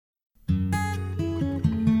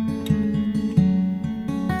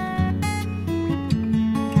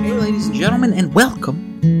Hey, ladies and gentlemen, and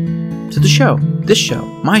welcome to the show. This show,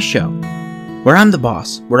 my show, where I'm the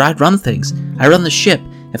boss, where I run things. I run the ship.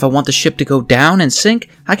 If I want the ship to go down and sink,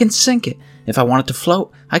 I can sink it. If I want it to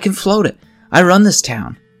float, I can float it. I run this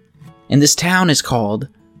town. And this town is called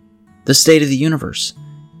the State of the Universe.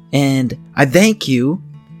 And I thank you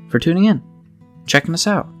for tuning in, checking us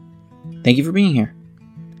out. Thank you for being here.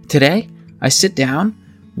 Today, I sit down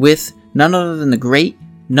with none other than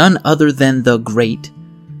the great.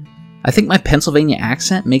 I think my Pennsylvania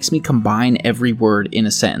accent makes me combine every word in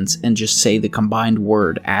a sentence and just say the combined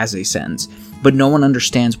word as a sentence, but no one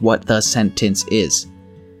understands what the sentence is.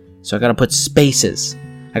 So I gotta put spaces.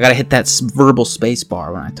 I gotta hit that verbal space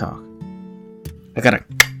bar when I talk. I gotta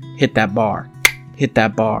hit that bar. Hit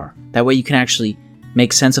that bar. That way you can actually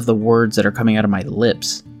make sense of the words that are coming out of my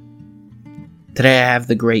lips. Today I have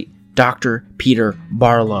the great Dr. Peter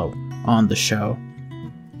Barlow on the show.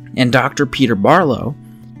 And Dr. Peter Barlow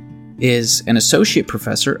is an associate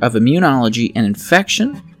professor of immunology and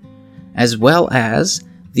infection, as well as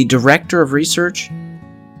the director of research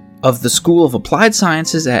of the School of Applied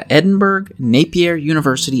Sciences at Edinburgh Napier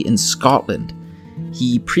University in Scotland.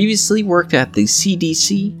 He previously worked at the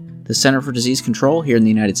CDC, the Center for Disease Control here in the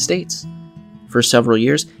United States, for several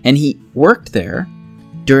years, and he worked there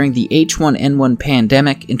during the H1N1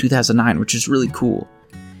 pandemic in 2009, which is really cool.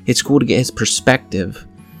 It's cool to get his perspective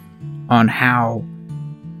on how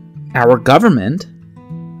our government,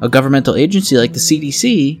 a governmental agency like the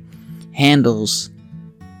CDC, handles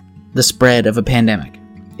the spread of a pandemic.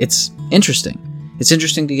 It's interesting. It's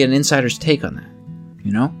interesting to get an insider's take on that,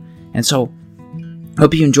 you know? And so,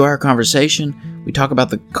 hope you enjoy our conversation. We talk about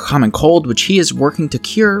the common cold, which he is working to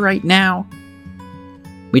cure right now.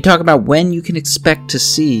 We talk about when you can expect to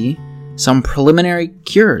see some preliminary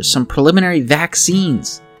cures, some preliminary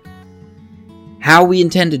vaccines, how we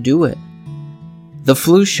intend to do it, the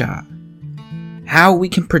flu shot, how we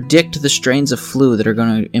can predict the strains of flu that are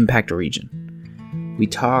going to impact a region. We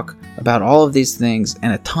talk about all of these things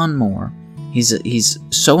and a ton more. He's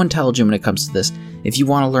so intelligent when it comes to this. If you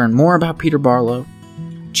want to learn more about Peter Barlow,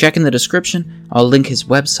 check in the description. I'll link his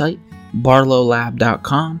website,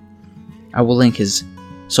 barlowlab.com. I will link his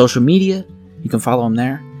social media. You can follow him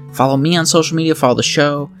there. Follow me on social media. Follow the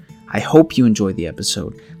show. I hope you enjoyed the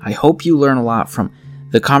episode. I hope you learn a lot from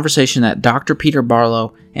the conversation that Dr. Peter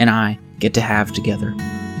Barlow and I get to have together.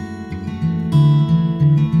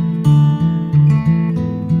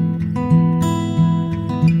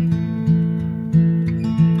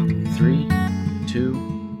 Three, two,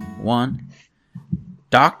 one.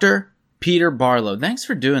 Dr. Peter Barlow, thanks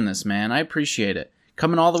for doing this, man. I appreciate it.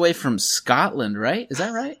 Coming all the way from Scotland, right? Is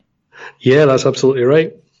that right? Yeah, that's absolutely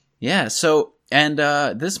right. Yeah, so, and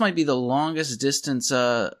this might be the longest distance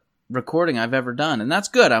recording I've ever done, and that's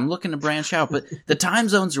good. I'm looking to branch out, but the time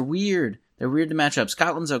zones are weird. They're weird to match up.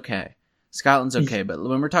 Scotland's okay, but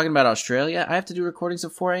when we're talking about Australia, I have to do recordings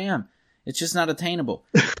at 4 a.m. It's just not attainable.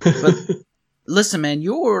 But listen, man,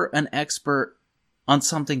 you're an expert on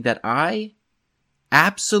something that I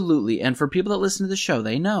absolutely, and for people that listen to the show,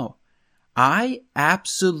 they know, I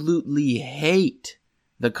absolutely hate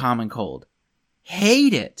the common cold.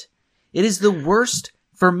 Hate it. It is the worst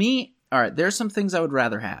for me. All right, there's some things I would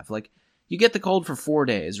rather have. Like, you get the cold for 4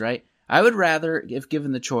 days, right? I would rather, if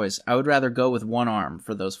given the choice, I would rather go with one arm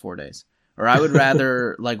for those 4 days. Or I would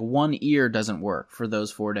rather, like, one ear doesn't work for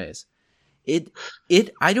those 4 days.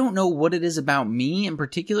 I don't know what it is about me in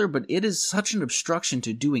particular, but it is such an obstruction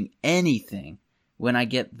to doing anything when I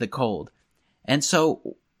get the cold. And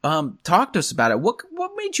so, talk to us about it.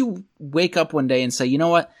 What made you wake up one day and say, you know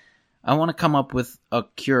what? I want to come up with a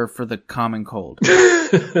cure for the common cold.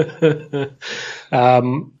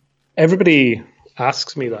 Everybody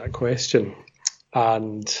asks me that question,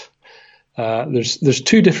 and there's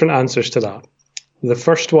two different answers to that. The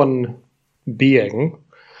first one being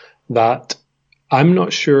that I'm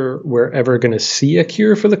not sure we're ever going to see a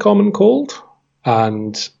cure for the common cold,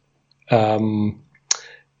 and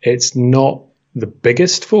it's not the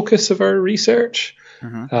biggest focus of our research.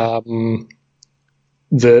 Mm-hmm.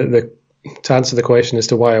 To answer the question as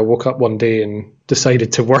to why I woke up one day and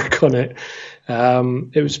decided to work on it,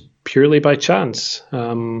 it was purely by chance.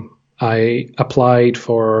 I applied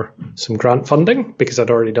for some grant funding because I'd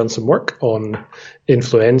already done some work on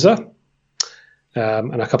influenza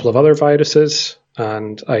and a couple of other viruses,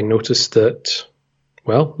 and I noticed that,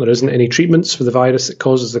 well, there isn't any treatments for the virus that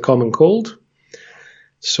causes the common cold.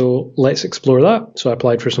 So let's explore that. So I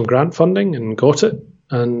applied for some grant funding and got it,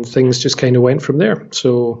 and things just kind of went from there.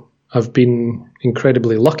 So I've been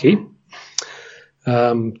incredibly lucky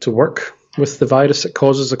to work with the virus that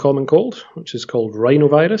causes the common cold, which is called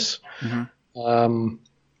rhinovirus. Mm-hmm.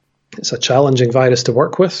 It's a challenging virus to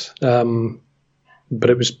work with, but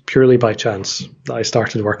it was purely by chance that I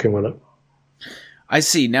started working with it. I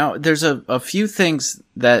see. Now, there's a few things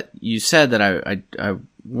that you said that I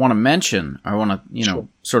want to mention. I want to, Sure.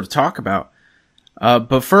 sort of talk about.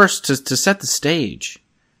 But first, to set the stage,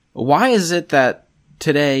 why is it that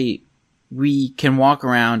today we can walk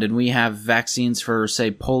around and we have vaccines for, say,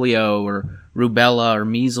 polio or rubella or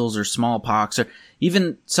measles or smallpox or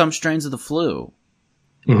even some strains of the flu,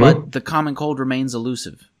 but the common cold remains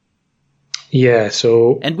elusive? Yeah,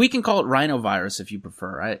 so... And we can call it rhinovirus if you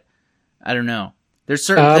prefer. I don't know. There's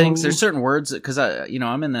certain things, there's certain words, because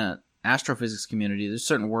I'm in the astrophysics community. There's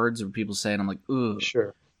certain words that people say, and I'm like, ooh,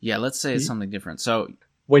 Sure. Yeah, let's say it's something different. So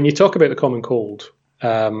when you talk about the common cold,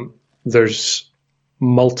 there's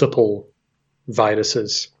multiple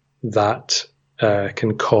viruses that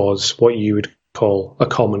can cause what you would call a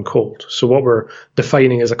common cold. So what we're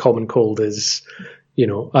defining as a common cold is,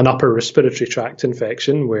 an upper respiratory tract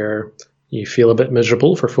infection where you feel a bit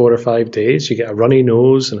miserable for 4 or 5 days. You get a runny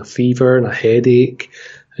nose and a fever and a headache,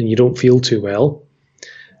 and you don't feel too well.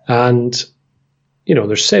 And,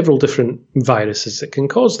 there's several different viruses that can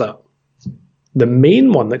cause that. The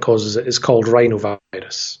main one that causes it is called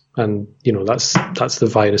rhinovirus. And, that's the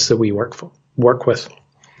virus that we work with.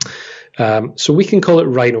 So we can call it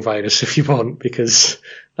rhinovirus if you want, because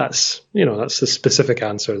that's the specific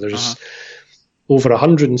answer. There's over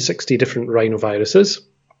 160 different rhinoviruses.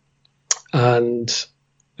 And,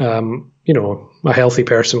 a healthy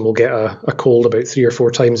person will get a cold about 3 or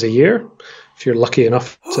 4 times a year. If you're lucky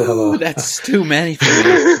enough to have that's too many for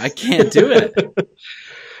me. I can't do it.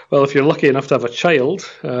 Well, if you're lucky enough to have a child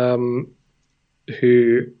who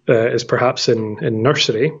is perhaps in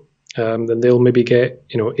nursery, then they'll maybe get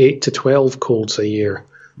 8 to 12 colds a year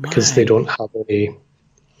because they don't have a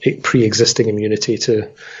pre-existing immunity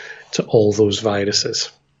to all those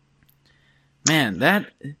viruses. Man, that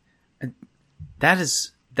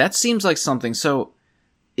seems like something. So,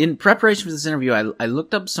 in preparation for this interview, I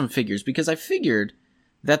looked up some figures because I figured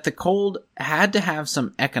that the cold had to have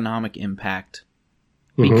some economic impact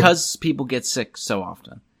because people get sick so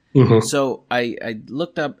often. So I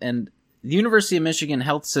looked up, and the University of Michigan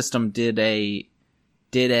Health System did a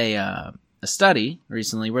study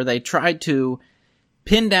recently where they tried to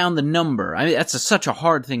pin down the number. I mean, that's such a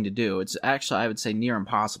hard thing to do. It's actually, I would say, near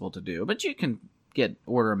impossible to do, but you can get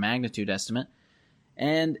order of magnitude estimate.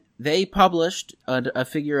 And they published a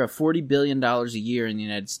figure of $40 billion a year in the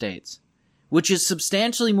United States, which is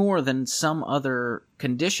substantially more than some other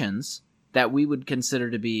conditions that we would consider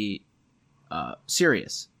to be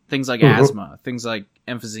serious. Things like asthma, things like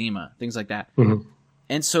emphysema, things like that.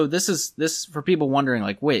 And so this for people wondering,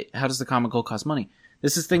 like, wait, how does the common cold cost money?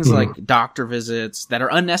 This is things like doctor visits that are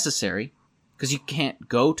unnecessary because you can't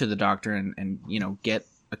go to the doctor and get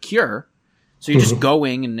a cure. So you're just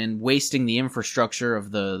going and wasting the infrastructure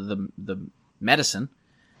of the medicine.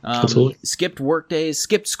 Skipped work days,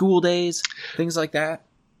 skipped school days, things like that.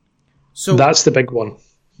 So that's the big one.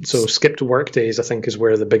 So skipped work days, I think, is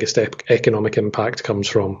where the biggest economic impact comes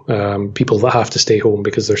from. People that have to stay home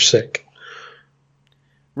because they're sick.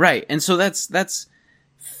 Right, and so that's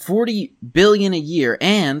 $40 billion a year.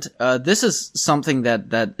 And this is something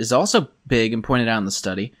that is also big and pointed out in the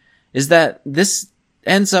study, is that this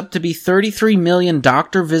ends up to be 33 million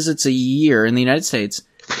doctor visits a year in the United States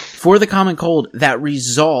for the common cold that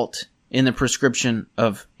result in the prescription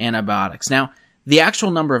of antibiotics. Now, the actual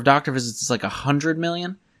number of doctor visits is like 100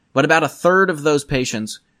 million, but about a third of those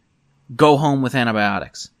patients go home with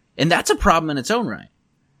antibiotics. And that's a problem in its own right.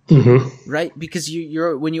 Right? Because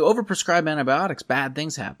when you overprescribe antibiotics, bad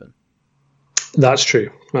things happen. That's true.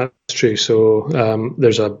 So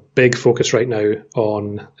there's a big focus right now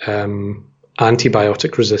on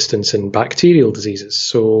antibiotic resistance in bacterial diseases.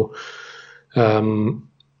 So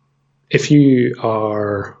if you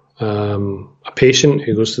are a patient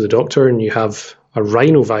who goes to the doctor and you have a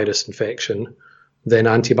rhinovirus infection, then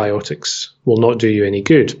antibiotics will not do you any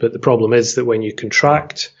good. But the problem is that when you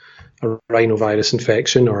contract a rhinovirus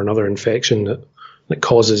infection or another infection that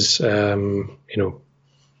causes a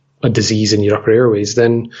disease in your upper airways,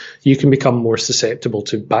 then you can become more susceptible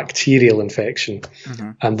to bacterial infection.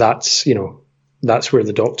 And that's where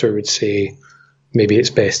the doctor would say maybe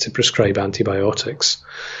it's best to prescribe antibiotics.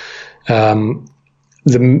 The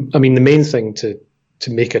main thing to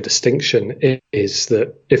make a distinction is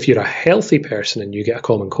that if you're a healthy person and you get a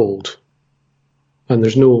common cold and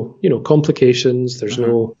there's no, complications, there's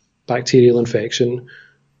no bacterial infection,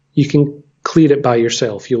 you can clear it by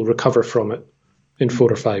yourself. You'll recover from it in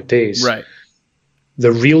 4 or 5 days. Right.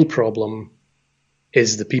 The real problem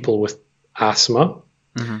is the people with asthma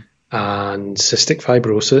and cystic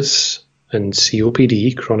fibrosis and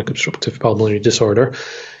COPD, chronic obstructive pulmonary disorder,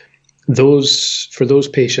 for those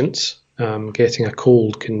patients, getting a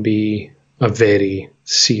cold can be a very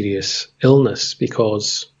serious illness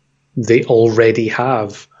because they already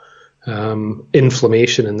have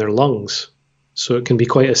inflammation in their lungs. So it can be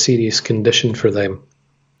quite a serious condition for them.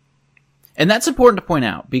 And that's important to point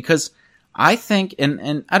out because I think,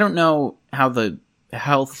 and I don't know how the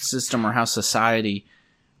health system or how society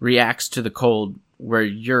reacts to the cold where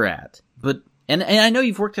you're at, but and I know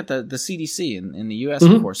you've worked at the CDC in the U.S.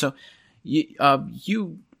 before, so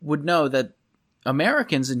you would know that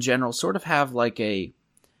Americans in general sort of have like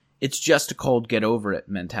it's just a cold, get over it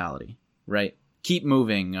mentality, right? Keep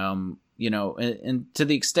moving, and to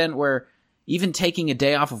the extent where even taking a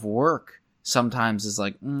day off of work sometimes is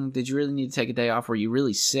like, did you really need to take a day off? Were you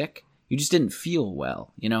really sick? You just didn't feel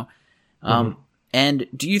well, And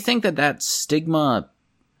do you think that stigma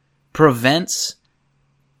prevents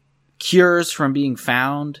cures from being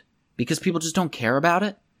found because people just don't care about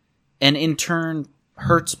it? And in turn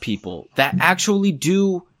hurts people that actually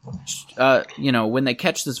do, when they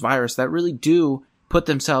catch this virus, that really do put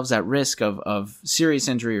themselves at risk of serious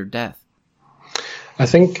injury or death? I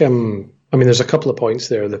think, there's a couple of points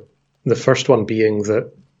there. The first one being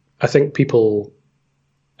that I think people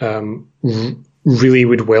really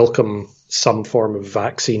would welcome some form of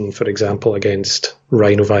vaccine, for example, against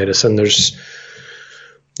rhinovirus. And there's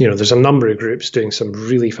a number of groups doing some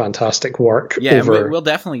really fantastic work. Yeah, we'll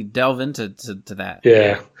definitely delve into that.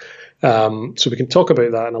 Yeah. So we can talk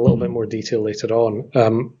about that in a little bit more detail later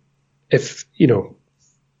on. If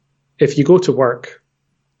you go to work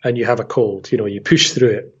and you have a cold, you push through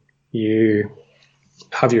it, you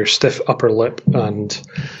have your stiff upper lip and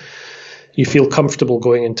you feel comfortable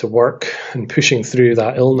going into work and pushing through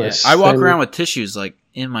that illness. Yeah, I walk around with tissues like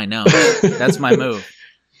in my nose. That's my move.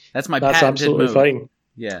 That's absolutely move. Fine.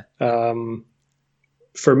 Yeah.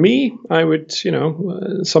 For me, I would,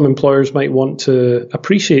 some employers might want to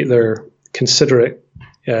appreciate their considerate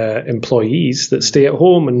employees that stay at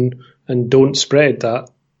home and don't spread that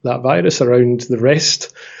virus around the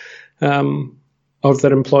rest of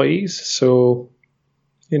their employees. So,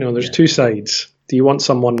 there's two sides. Do you want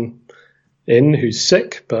someone in who's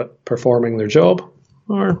sick but performing their job,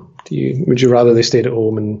 or would you rather they stayed at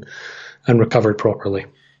home and recovered properly?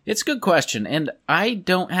 It's a good question, and I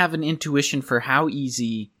don't have an intuition for how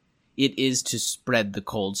easy it is to spread the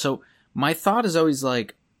cold. So my thought is always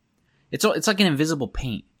like, it's like an invisible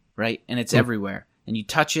paint, right? And it's everywhere. And you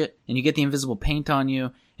touch it, and you get the invisible paint on you,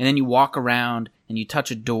 and then you walk around, and you touch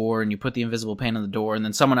a door, and you put the invisible paint on the door, and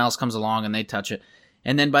then someone else comes along, and they touch it.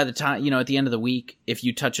 And then by the time, at the end of the week, if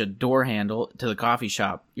you touch a door handle to the coffee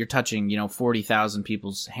shop, you're touching, 40,000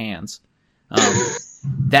 people's hands.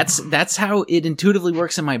 That's how it intuitively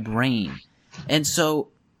works in my brain. And so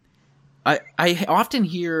I often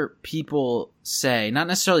hear people say, not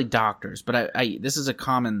necessarily doctors, but this is a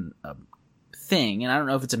common thing, and I don't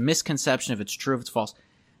know if it's a misconception, if it's true, if it's false,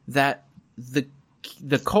 that the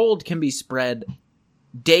cold can be spread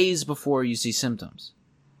days before you see symptoms.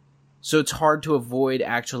 So it's hard to avoid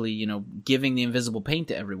actually, giving the invisible paint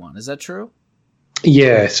to everyone. Is that true?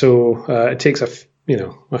 Yeah. So it takes it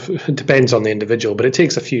depends on the individual, but it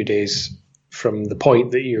takes a few days from the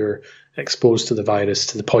point that you're exposed to the virus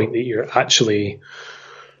to the point that you're actually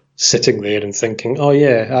sitting there and thinking, oh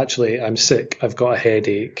yeah, actually I'm sick. I've got a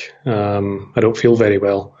headache. I don't feel very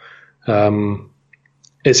well.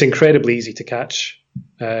 It's incredibly easy to catch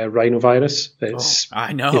rhinovirus.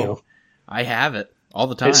 I know. I have it all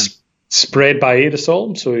the time. It's spread by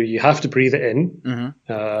aerosol, so you have to breathe it in. Mm-hmm.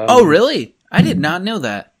 Oh, really? I did not know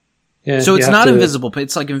that. Yeah, so it's not invisible.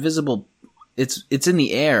 It's like invisible. It's in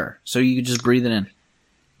the air, so you can just breathe it in.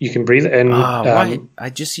 You can breathe it in. Why? I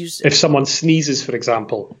just use. If someone sneezes, for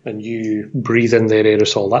example, and you breathe in their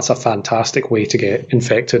aerosol, that's a fantastic way to get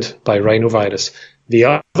infected by rhinovirus.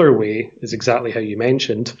 The other way is exactly how you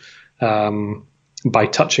mentioned, by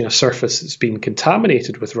touching a surface that's been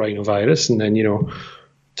contaminated with rhinovirus, and then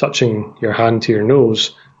touching your hand to your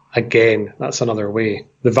nose. Again, that's another way.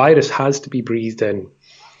 The virus has to be breathed in.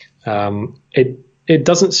 It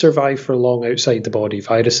doesn't survive for long outside the body.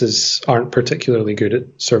 Viruses aren't particularly good at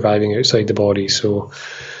surviving outside the body, so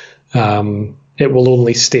it will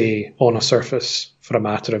only stay on a surface for a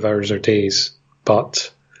matter of hours or days.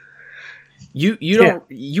 But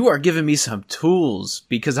you are giving me some tools,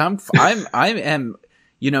 because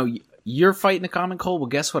you're fighting the common cold. Well,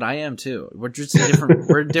 guess what? I am too. We're just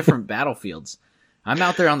we're different battlefields. I'm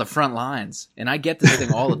out there on the front lines, and I get this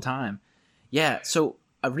thing all the time. Yeah. So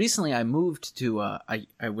recently, I moved to.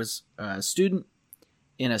 I was a student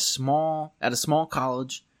at a small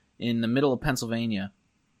college in the middle of Pennsylvania,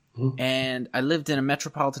 and I lived in a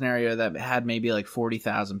metropolitan area that had maybe like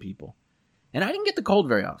 40,000 people. And I didn't get the cold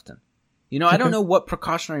very often. You know, I don't know what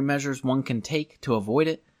precautionary measures one can take to avoid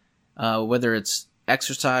it, whether it's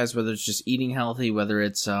exercise, whether it's just eating healthy, whether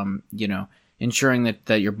it's, you know, ensuring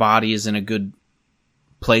that your body is in a good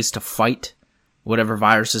place to fight whatever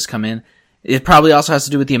viruses come in. It probably also has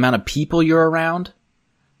to do with the amount of people you're around,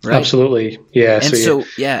 right? Absolutely, yeah.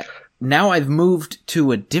 And now I've moved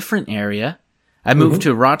to a different area. I moved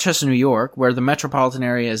to Rochester, New York, where the metropolitan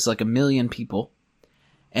area is like 1 million people.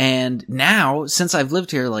 And now, since I've lived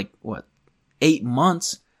here, 8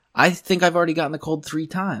 months, I think I've already gotten the cold 3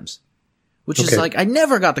 times. Which is like, I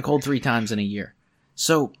never got the cold 3 times in a year.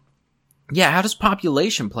 So, yeah, how does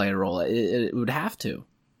population play a role? It would have to.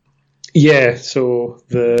 Yeah, so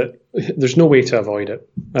there's no way to avoid it,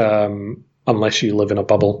 unless you live in a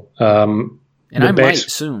bubble. And I might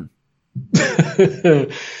soon.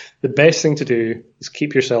 The best thing to do is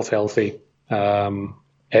keep yourself healthy.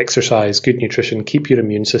 Exercise, good nutrition, keep your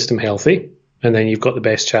immune system healthy, and then you've got the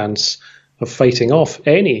best chance of fighting off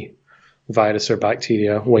any virus or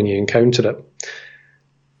bacteria when you encounter it.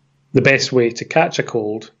 The best way to catch a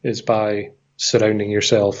cold is by surrounding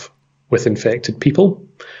yourself with infected people.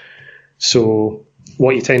 So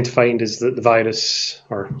what you tend to find is that the virus,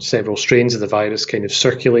 or several strains of the virus, kind of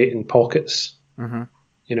circulate in pockets.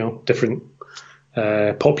 You know, different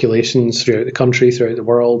populations throughout the country, throughout the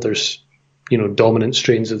world. There's, you know, dominant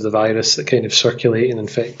strains of the virus that kind of circulate and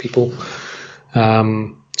infect people.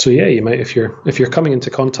 So yeah, you might, if you're coming into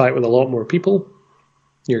contact with a lot more people,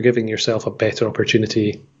 you're giving yourself a better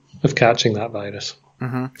opportunity of catching that virus.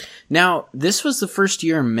 Now, this was the first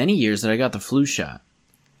year in many years that I got the flu shot.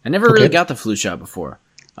 I never really got the flu shot before.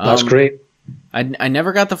 That's great. I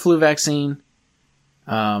never got the flu vaccine.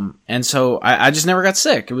 And so I just never got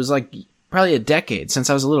sick. It was like probably a decade since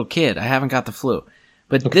I was a little kid. I haven't got the flu.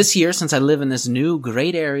 But this year, since I live in this new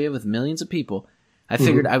great area with millions of people, I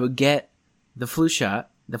figured I would get the flu shot,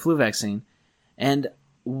 the flu vaccine. And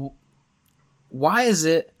why is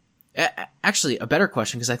it... Actually, a better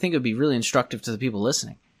question, because I think it would be really instructive to the people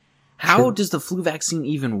listening. How does the flu vaccine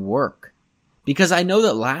even work? Because I know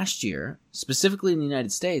that last year, specifically in the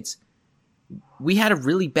United States, we had a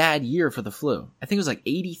really bad year for the flu. I think it was like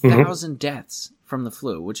 80,000 deaths from the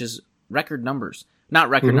flu, which is record numbers. Not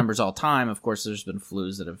record numbers all time. Of course, there's been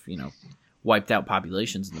flus that have, wiped out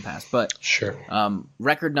populations in the past. But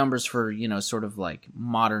record numbers for, sort of like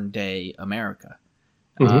modern day America.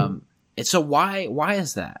 And so why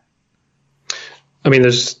is that? I mean,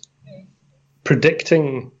 there's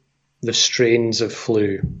predicting the strains of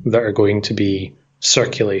flu that are going to be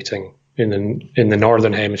circulating in the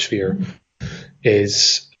northern hemisphere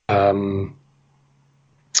is a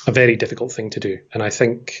very difficult thing to do. And I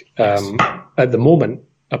think at the moment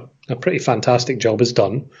a pretty fantastic job is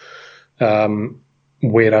done,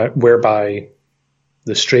 whereby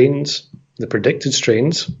the predicted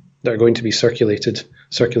strains that are going to be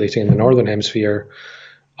circulating in the northern hemisphere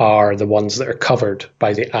are the ones that are covered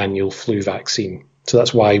by the annual flu vaccine. So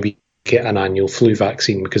that's why we get an annual flu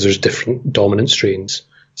vaccine, because there's different dominant strains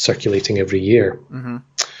circulating every year.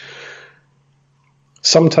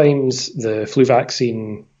 Sometimes the flu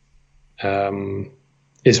vaccine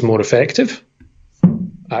is more effective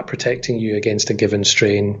at protecting you against a given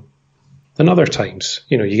strain than other times.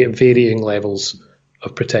 You get varying levels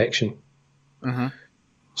of protection.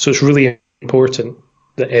 So it's really important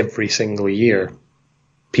that every single year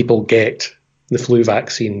people get the flu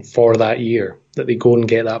vaccine for that year, that they go and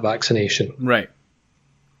get that vaccination. Right.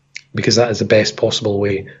 Because that is the best possible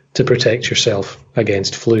way to protect yourself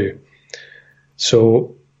against flu.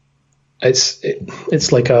 So it's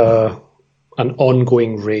like an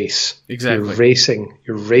ongoing race. Exactly.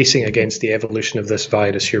 You're racing against the evolution of this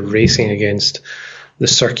virus. You're racing against the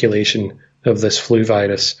circulation of this flu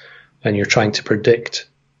virus, and you're trying to predict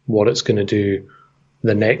what it's going to do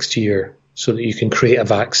the next year so that you can create a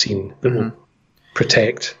vaccine that will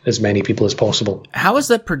protect as many people as possible. How is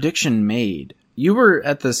that prediction made? You were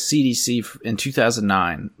at the CDC in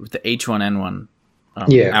 2009 with the H1N1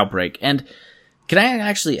 outbreak. And can I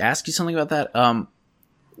actually ask you something about that?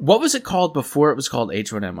 What was it called before it was called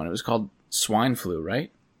H1N1? It was called swine flu,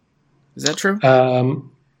 right? Is that true?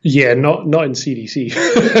 Yeah, not in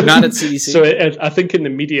CDC. Not at CDC? So I think in the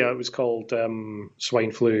media it was called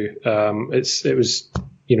swine flu. It was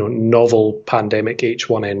novel pandemic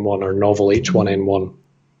H1N1 or novel H1N1.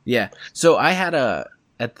 Yeah. So I had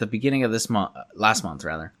at the beginning of last month,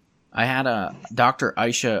 I had a Dr.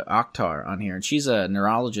 Aisha Akhtar on here, and she's a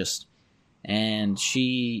neurologist, and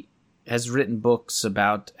she has written books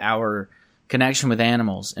about our connection with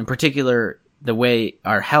animals, in particular the way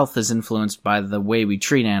our health is influenced by the way we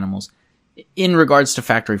treat animals in regards to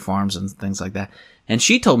factory farms and things like that. And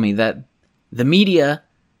she told me that the media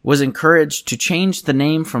was encouraged to change the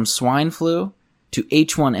name from swine flu to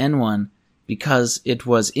H1N1 because it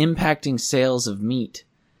was impacting sales of meat.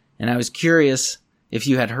 And I was curious if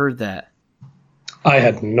you had heard that. I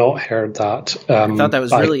had not heard that. I thought that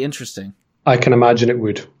was really interesting. I can imagine it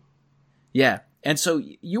would. Yeah. And so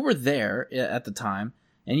you were there at the time,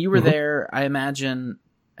 and you were there, I imagine,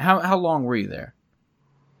 how long were you there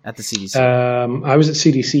at the CDC? I was at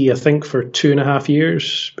CDC, I think, for 2.5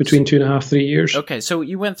 years, between 2.5, 3 years. Okay, so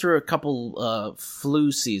you went through a couple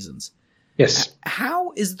flu seasons. Yes.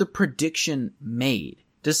 How is the prediction made?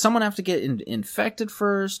 Does someone have to get infected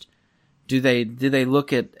first? Do they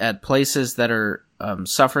look at places that are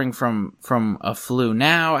suffering from a flu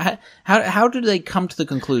now? How do they come to the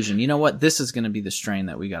conclusion, you know what, this is going to be the strain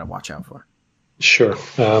that we got to watch out for? Sure.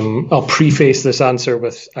 I'll preface this answer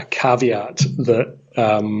with a caveat that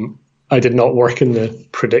I did not work in the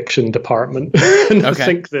prediction department. And I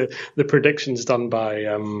think the predictions done by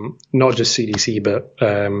not just CDC, but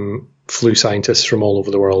flu scientists from all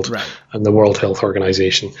over the world, right, and the World Health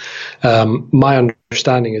Organization. My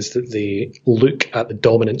understanding is that they look at the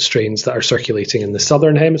dominant strains that are circulating in the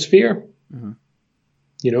southern hemisphere,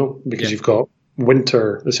 because you've got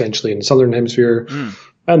winter essentially in the southern hemisphere,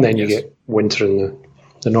 and then you get winter in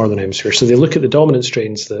the northern hemisphere. So they look at the dominant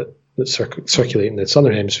strains that circulate in the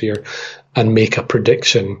southern hemisphere and make a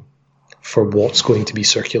prediction for what's going to be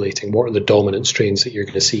circulating. What are the dominant strains that you're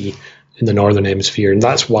going to see in the northern hemisphere? And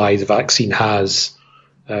that's why the vaccine has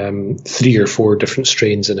 3 or 4 different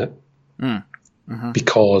strains in it,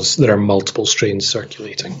 because there are multiple strains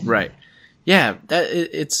circulating. Right. Yeah,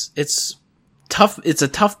 it's tough. It's a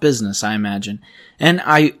tough business, I imagine. And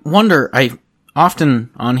I wonder, I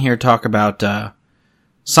often on here talk about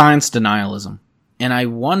science denialism. And I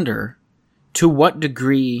wonder to what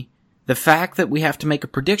degree the fact that we have to make a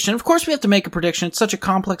prediction, of course we have to make a prediction, it's such a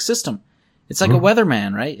complex system. It's like a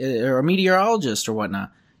weatherman, right? Or a meteorologist or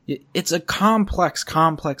whatnot. It's a complex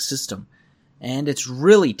system. And it's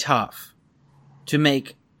really tough to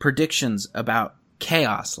make predictions about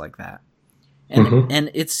chaos like that.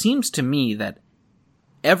 And it seems to me that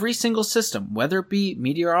every single system, whether it be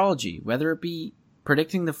meteorology, whether it be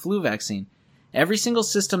predicting the flu vaccine, every single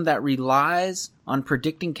system that relies on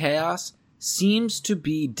predicting chaos seems to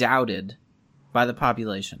be doubted by the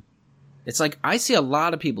population. It's like, I see a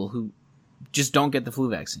lot of people who just don't get the flu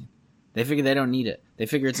vaccine. They figure they don't need it. They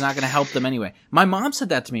figure it's not going to help them anyway. My mom said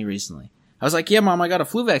that to me recently. I was like, yeah, Mom, I got a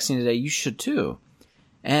flu vaccine today. You should too.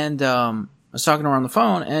 And I was talking to her on the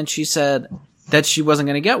phone, and she said that she wasn't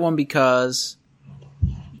going to get one because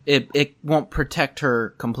it won't protect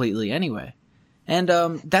her completely anyway. And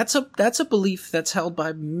that's a belief that's held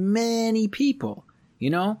by many people,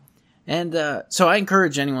 And so I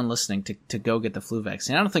encourage anyone listening to go get the flu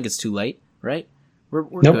vaccine. I don't think it's too late, right? We're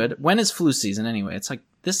nope. Good. When is flu season anyway? It's like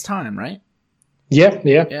this time, right? Yeah.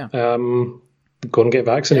 Go and get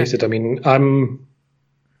vaccinated. Yeah. I mean, I'm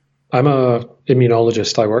a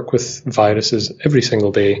immunologist. I work with viruses every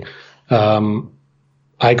single day.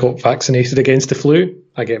 I got vaccinated against the flu.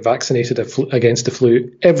 I get vaccinated against the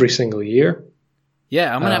flu every single year.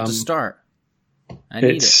 Yeah, I'm going to have to start. I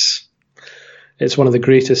need it. It's one of the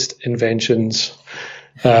greatest inventions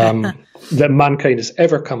that mankind has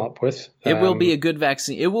ever come up with. It will be a good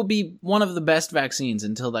vaccine. It will be one of the best vaccines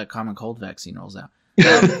until that common cold vaccine rolls out,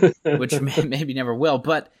 which maybe never will.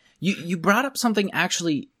 But you brought up something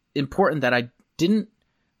actually important that I didn't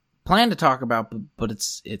plan to talk about, but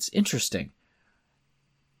it's interesting.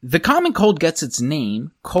 The common cold gets its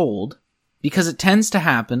name, cold, because it tends to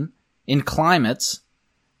happen in climates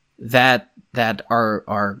that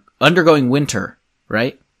are undergoing winter,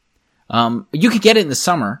 right? You could get it in the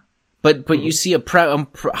summer, but you see a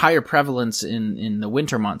higher prevalence in the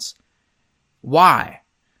winter months. Why?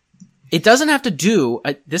 It doesn't have to do.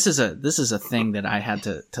 This is a thing that I had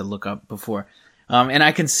to look up before, and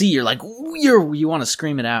I can see you're like you want to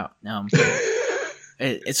scream it out.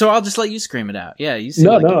 So I'll just let you scream it out. Yeah, you.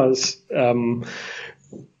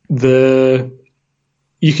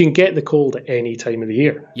 You can get the cold at any time of the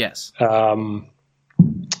year. Yes.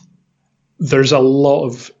 There's a lot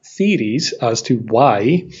of theories as to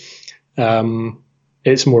why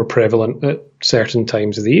it's more prevalent at certain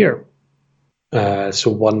times of the year.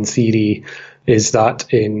 So one theory is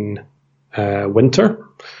that in winter,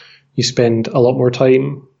 you spend a lot more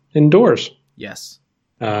time indoors. Yes.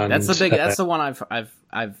 And, that's the one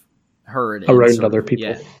I've heard around other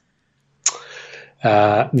people.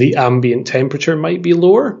 Yeah. The ambient temperature might be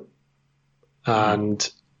lower,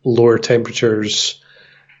 and lower temperatures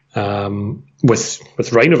With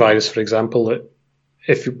rhinovirus, for example,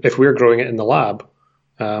 if we're growing it in the lab,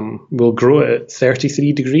 we'll grow it at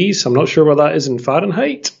 33 degrees. I'm not sure what that is in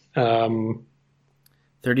Fahrenheit.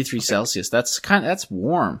 33 Celsius. That's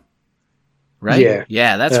warm, right?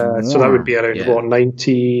 Yeah, that's warm. So that would be around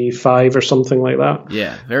 95 or something like that.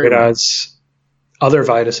 Yeah, very Whereas other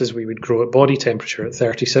viruses we would grow at body temperature at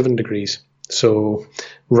 37 degrees. So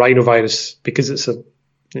rhinovirus, because it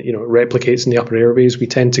replicates in the upper airways, we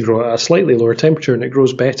tend to grow at a slightly lower temperature, and it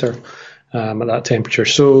grows better at that temperature.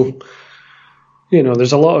 So,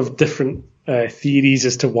 there's a lot of different theories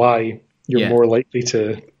as to why you're more likely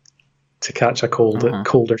to catch a cold at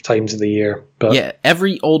colder times of the year. But yeah,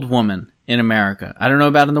 every old woman in America, I don't know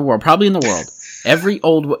about in the world, probably in the world, every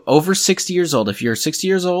over 60 years old, if you're 60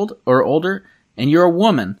 years old or older and you're a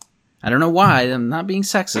woman, I don't know why, I'm not being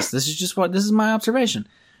sexist, this is my observation.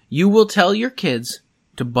 You will tell your kids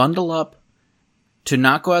to bundle up, to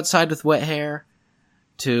not go outside with wet hair,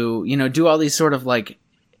 to, do all these sort of like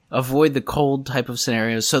avoid the cold type of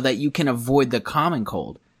scenarios so that you can avoid the common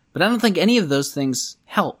cold. But I don't think any of those things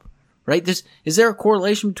help, right? Is there a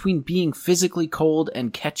correlation between being physically cold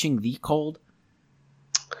and catching the cold?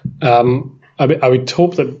 I would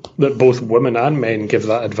hope that both women and men give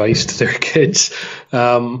that advice to their kids.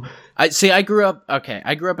 I grew up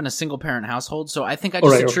in a single parent household, so I think I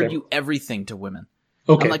just attribute everything to women.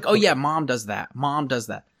 Okay. I'm like, yeah, mom does that. Mom does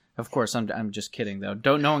that. Of course, I'm just kidding though.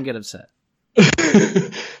 Don't no one get upset.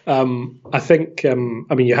 I think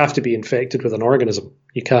you have to be infected with an organism.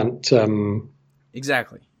 You can't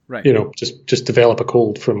exactly right. Just develop a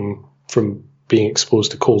cold from being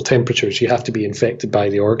exposed to cold temperatures. You have to be infected by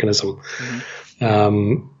the organism.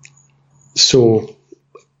 Mm-hmm. So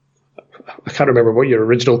I can't remember what your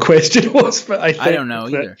original question was, but I don't know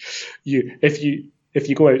either. If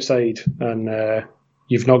you go outside and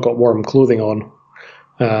you've not got warm clothing on,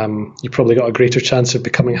 you've probably got a greater chance of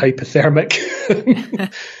becoming hypothermic.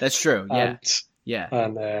 That's true. Yeah.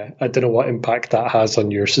 And I don't know what impact that has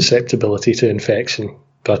on your susceptibility to infection,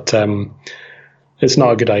 but it's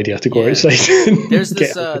not a good idea to go outside. There's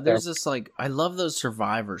this like, I love those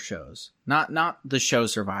Survivor shows. Not the show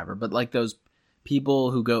Survivor, but like those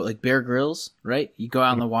people who go like Bear Grylls, right? You go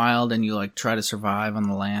out in the wild and you like try to survive on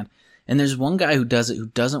the land. And there's one guy who does it who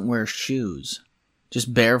doesn't wear shoes,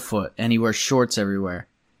 just barefoot, and he wears shorts everywhere.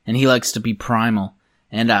 And he likes to be primal.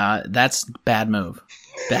 And that's bad move.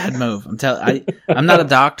 Bad move. I'm not a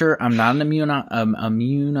doctor. I'm not an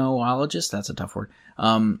immunologist. That's a tough word.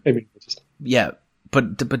 Yeah,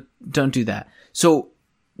 but don't do that. So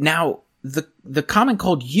now the common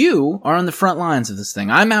cold, you are on the front lines of this thing.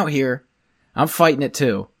 I'm out here. I'm fighting it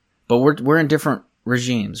too. But we're in different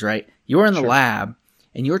regimes, right? You're in the lab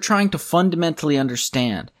and you're trying to fundamentally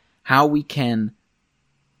understand how we can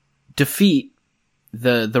defeat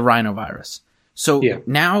the rhinovirus. So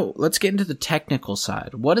now let's get into the technical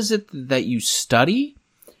side. What is it that you study,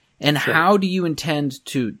 and how do you intend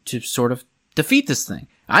to sort of defeat this thing?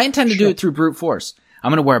 I intend to do it through brute force. I'm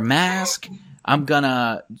going to wear a mask. I'm going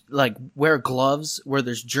to like wear gloves where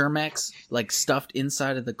there's Germ-X like stuffed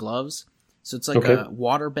inside of the gloves. So it's like a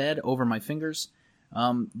water bed over my fingers.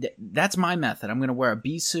 That's my method. I'm going to wear a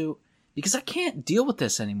bee suit because I can't deal with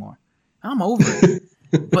this anymore. I'm over it.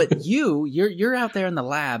 But you're out there in the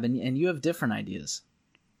lab and you have different ideas.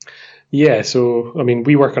 Yeah, so I mean,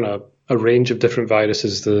 we work on a range of different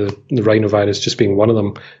viruses, the rhinovirus just being one of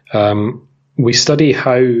them. We study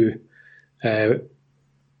how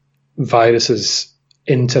viruses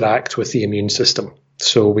interact with the immune system.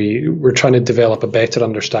 So we're trying to develop a better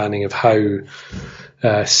understanding of how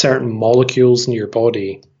certain molecules in your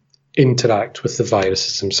body interact with the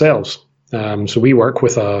viruses themselves. So we work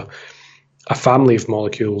with a family of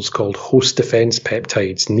molecules called host defense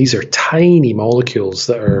peptides, and these are tiny molecules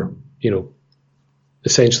that are,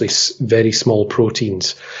 essentially very small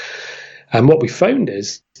proteins. And what we found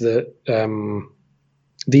is that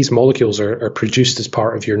these molecules are produced as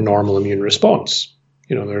part of your normal immune response.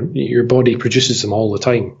 Your body produces them all the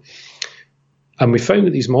time. And we found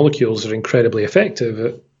that these molecules are incredibly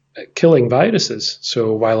effective at killing viruses.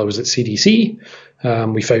 So while I was at CDC,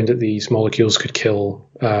 we found that these molecules could kill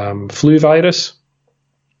flu virus.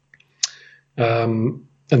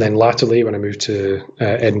 And then latterly, when I moved to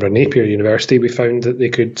Edinburgh Napier University, we found that they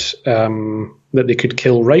could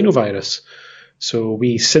kill rhinovirus. So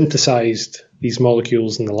we synthesized these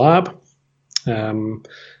molecules in the lab, and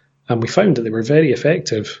we found that they were very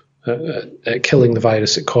effective at killing the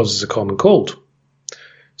virus that causes a common cold.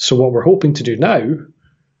 So what we're hoping to do now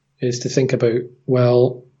is to think about,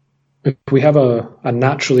 well, if we have a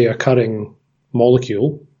naturally occurring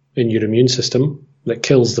molecule in your immune system that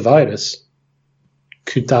kills the virus,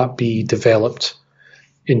 could that be developed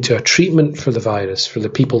into a treatment for the virus for the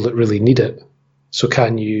people that really need it? So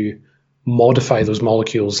can you modify those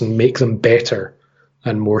molecules and make them better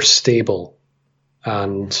and more stable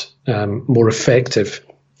and more effective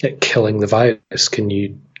at killing the virus? Can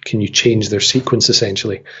you change their sequence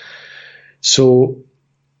essentially? So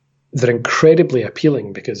they're incredibly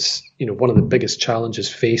appealing because, one of the biggest challenges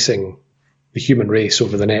facing the human race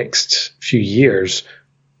over the next few years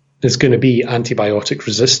is going to be antibiotic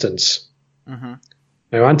resistance. Mm-hmm.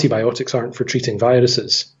 Now, antibiotics aren't for treating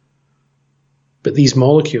viruses, but these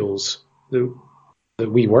molecules that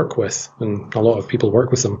we work with, and a lot of people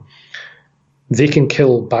work with them, they can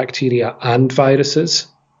kill bacteria and viruses,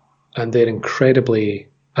 and they're incredibly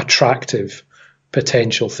attractive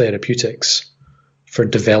potential therapeutics for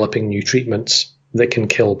developing new treatments that can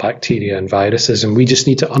kill bacteria and viruses. And we just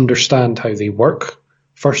need to understand how they work,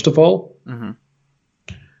 first of all, mm-hmm.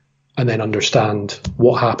 and then understand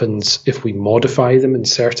what happens if we modify them in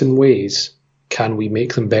certain ways. Can we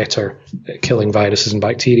make them better at killing viruses and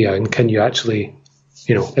bacteria? And can you actually,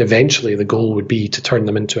 eventually the goal would be to turn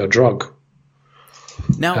them into a drug.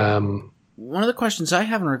 Now, one of the questions I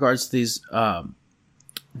have in regards to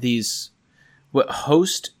these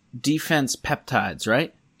host defense peptides,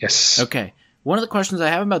 right? Yes. Okay. One of the questions I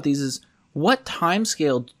have about these is, what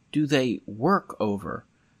timescale do they work over?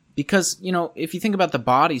 Because, if you think about the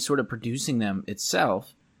body sort of producing them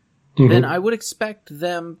itself, mm-hmm. then I would expect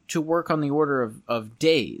them to work on the order of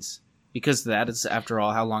days, because that is, after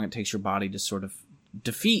all, how long it takes your body to sort of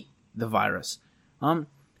defeat the virus.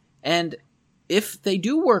 And if they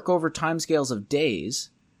do work over timescales of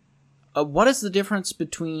days, what is the difference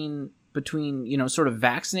between sort of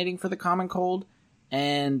vaccinating for the common cold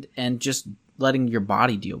and just letting your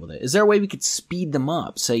body deal with it? Is there a way we could speed them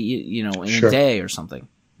up, say, in Sure. a day or something?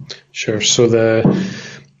 Sure. So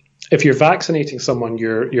if you're vaccinating someone,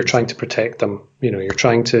 you're trying to protect them. You're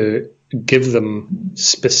trying to give them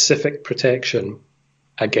specific protection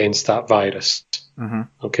against that virus. Mm-hmm.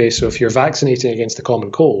 Okay. So if you're vaccinating against the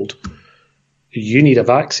common cold, you need a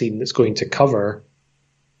vaccine that's going to cover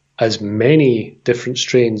as many different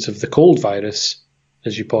strains of the cold virus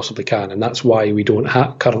as you possibly can. And that's why we don't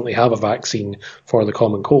currently have a vaccine for the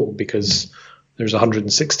common cold, because there's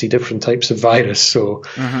 160 different types of virus. So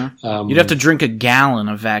mm-hmm. You'd have to drink a gallon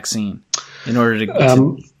of vaccine in order to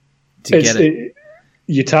get it.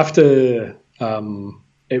 You'd have to.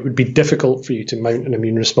 It would be difficult for you to mount an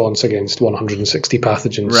immune response against 160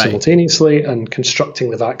 pathogens simultaneously, and constructing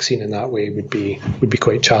the vaccine in that way would be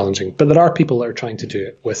quite challenging. But there are people that are trying to do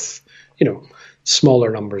it with,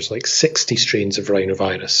 smaller numbers, like 60 strains of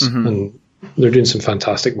rhinovirus, mm-hmm. and they're doing some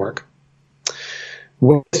fantastic work.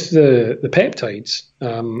 With the peptides,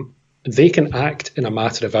 they can act in a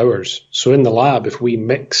matter of hours. So in the lab, if we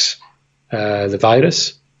mix the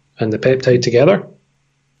virus and the peptide together,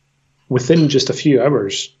 within just a few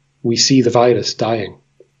hours, we see the virus dying.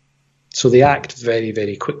 So they act very,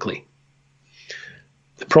 very quickly.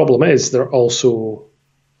 The problem is they're also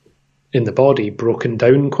in the body broken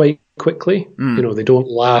down quite quickly. They don't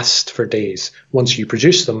last for days. Once you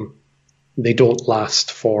produce them, they don't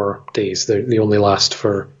last for days. They only last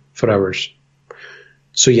for hours.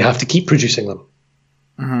 So you have to keep producing them.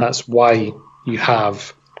 Mm-hmm. That's why you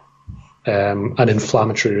have an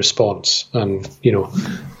inflammatory response and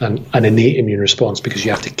an innate immune response, because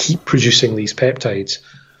you have to keep producing these peptides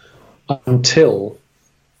until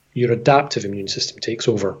your adaptive immune system takes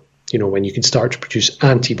over, when you can start to produce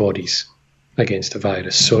antibodies against a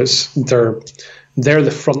virus. So they're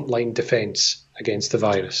the frontline defense against the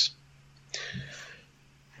virus.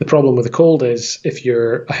 The problem with the cold is, if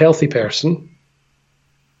you're a healthy person,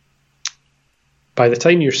 by the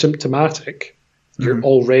time you're symptomatic, you're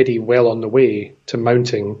already well on the way to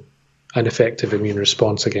mounting an effective immune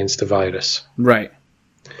response against the virus. Right.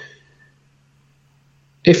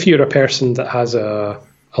 If you're a person that has a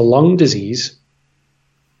lung disease,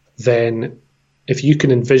 then if you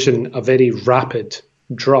can envision a very rapid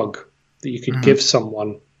drug that you could give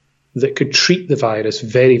someone that could treat the virus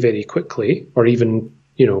very, very quickly, or even,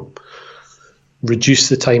 reduce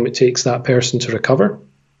the time it takes that person to recover,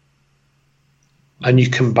 and you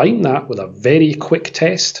combine that with a very quick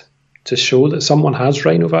test to show that someone has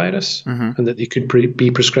rhinovirus and that they could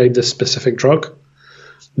be prescribed this specific drug,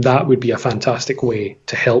 that would be a fantastic way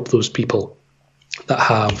to help those people that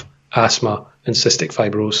have asthma and cystic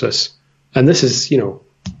fibrosis. And this is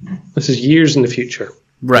years in the future.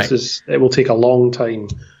 Right. It will take a long time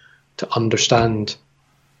to understand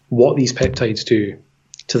what these peptides do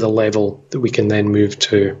to the level that we can then move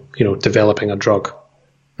to, developing a drug.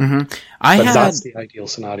 Mm-hmm. That's the ideal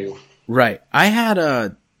scenario. Right. I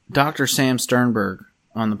had Dr. Sam Sternberg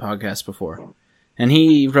on the podcast before, and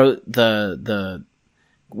he wrote the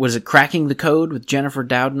was it Cracking the Code with Jennifer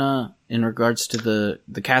Doudna in regards to the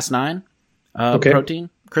Cas9 protein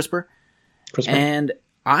CRISPR, and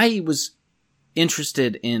I was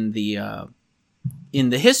interested in the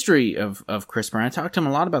history of CRISPR. And I talked to him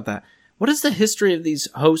a lot about that. What is the history of these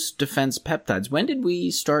host defense peptides? When did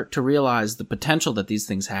we start to realize the potential that these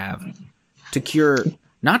things have to cure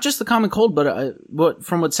not just the common cold, but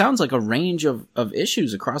from what sounds like a range of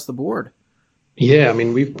issues across the board? Yeah, I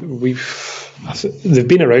mean, they've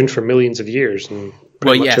been around for millions of years, and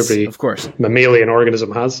every of course mammalian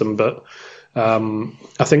organism has them. But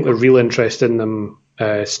I think the real interest in them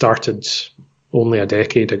started only a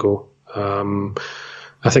decade ago.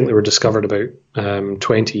 I think they were discovered about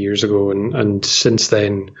 20 years ago, and since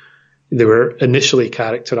then they were initially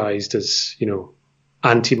characterized as,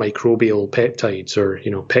 antimicrobial peptides, or,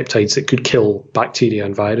 peptides that could kill bacteria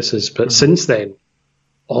and viruses. But since then,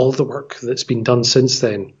 all the work that's been done since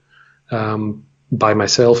then by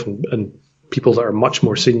myself and people that are much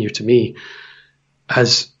more senior to me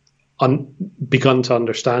has begun to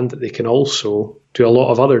understand that they can also do a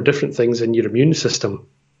lot of other different things in your immune system.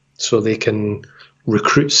 So they can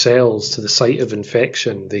recruit cells to the site of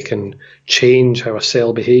infection. They can change how a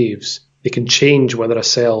cell behaves. They can change whether a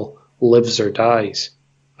cell lives or dies.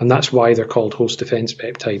 And that's why they're called host defense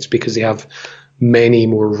peptides, because they have many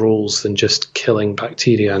more roles than just killing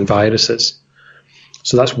bacteria and viruses.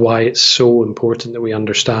 So that's why it's so important that we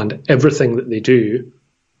understand everything that they do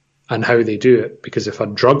and how they do it. Because if a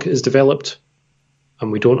drug is developed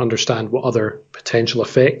and we don't understand what other potential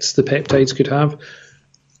effects the peptides could have,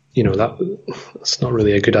 that's not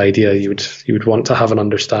really a good idea. You would want to have an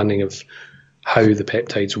understanding of how the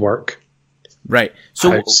peptides work, right?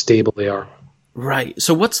 So how stable they are, right?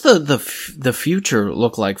 So what's the future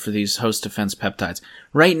look like for these host defense peptides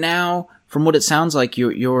right now? From what it sounds like,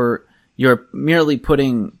 you're merely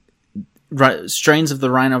putting strains of the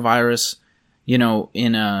rhinovirus, in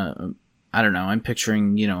a, I don't know. I'm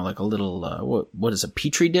picturing like a little what is a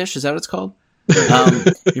petri dish? Is that what it's called?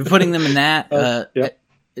 You're putting them in that. Yeah.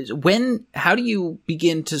 How do you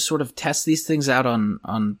begin to sort of test these things out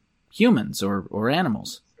on humans or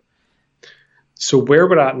animals? So where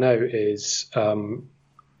we're at now is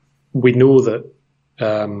we know that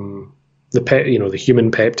the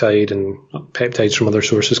human peptide and peptides from other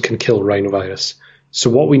sources can kill rhinovirus. So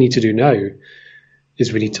what we need to do now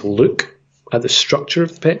is we need to look at the structure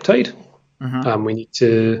of the peptide, and we need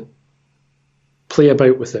to play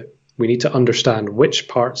about with it. We need to understand which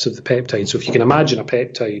parts of the peptide. So if you can imagine a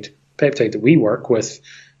peptide that we work with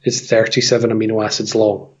is 37 amino acids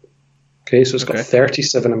long. Okay, so it's got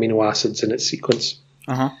 37 amino acids in its sequence.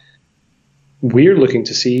 We're looking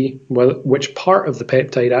to see which part of the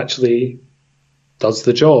peptide actually does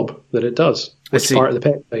the job that it does. Which part of the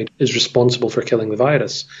peptide is responsible for killing the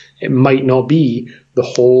virus. It might not be the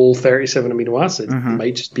whole 37 amino acids. It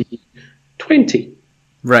might just be 20.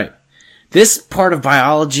 Right. This part of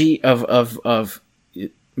biology of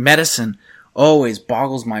medicine always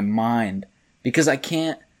boggles my mind because I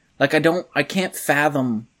can't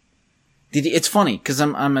fathom. It's funny because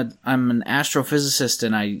I'm an astrophysicist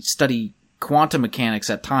and I study quantum mechanics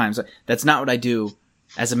at times. That's not what I do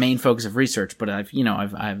as a main focus of research, but if you're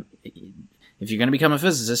going to become a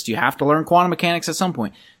physicist, you have to learn quantum mechanics at some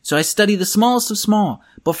point. So I study the smallest of small,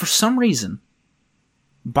 but for some reason,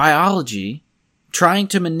 biology, trying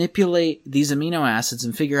to manipulate these amino acids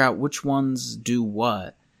and figure out which ones do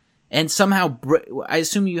what. And somehow, I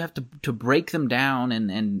assume you have to break them down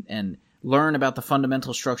and learn about the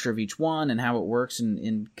fundamental structure of each one and how it works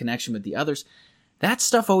in connection with the others. That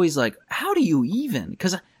stuff always how do you even?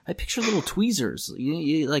 Because I picture little tweezers,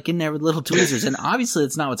 like in there with little tweezers, and obviously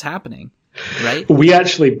that's not what's happening, right? We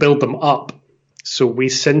actually build them up. So we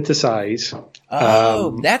synthesize.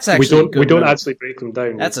 That's actually we don't actually break them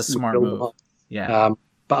down. That's a smart move. Yeah.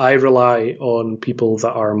 But I rely on people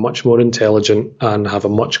that are much more intelligent and have a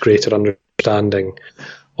much greater understanding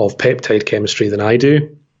of peptide chemistry than I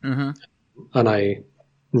do. And I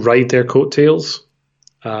ride their coattails.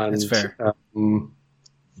 And that's fair.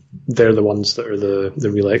 They're the ones that are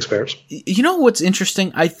the real experts. You know what's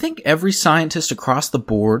interesting? I think every scientist across the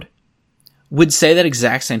board would say that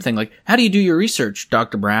exact same thing. Like, how do you do your research,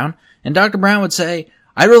 Dr. Brown? And Dr. Brown would say,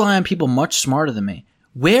 I rely on people much smarter than me.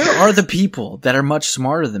 Where are the people that are much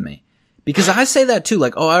smarter than me? Because I say that too,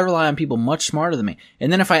 like, I rely on people much smarter than me.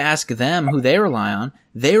 And then if I ask them who they rely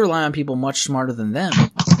on people much smarter than them.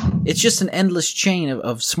 It's just an endless chain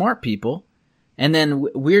of smart people. And then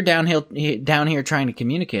we're down here trying to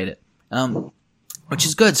communicate it, which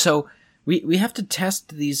is good. So we have to test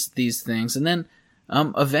these things. And then,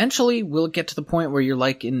 Eventually, we'll get to the point where you're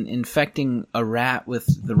like infecting a rat with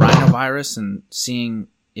the rhinovirus and seeing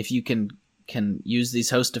if you can use these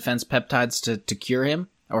host defense peptides to cure him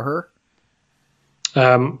or her.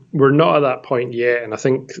 We're not at that point yet, and I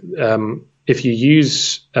think if you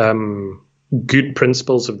use good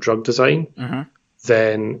principles of drug design,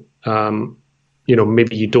 then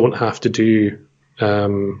maybe you don't have to do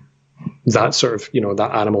that sort of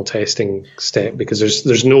that animal testing step, because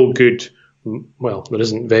there's no good. Well, there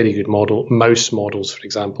isn't very good mouse models, for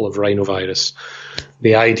example, of rhinovirus.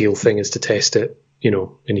 The ideal thing is to test it,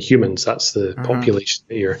 in humans. That's the population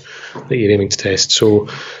that you're aiming to test. So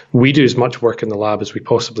we do as much work in the lab as we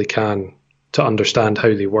possibly can to understand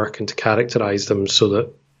how they work and to characterize them so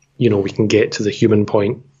that, we can get to the human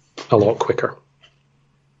point a lot quicker.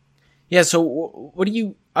 Yeah. So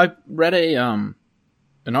I read an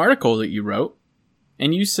article that you wrote,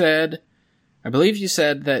 and I believe you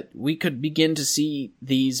said that we could begin to see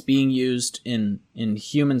these being used in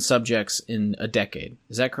human subjects in a decade.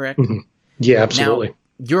 Is that correct? Mm-hmm. Yeah, absolutely. Now,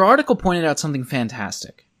 your article pointed out something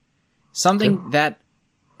fantastic. Something that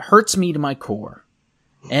hurts me to my core.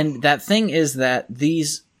 And that thing is that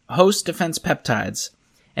these host defense peptides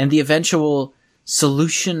and the eventual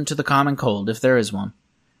solution to the common cold, if there is one,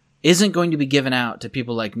 isn't going to be given out to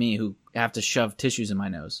people like me who have to shove tissues in my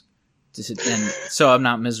nose. And so I'm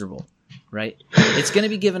not miserable. Right? It's going to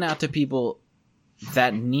be given out to people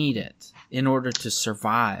that need it in order to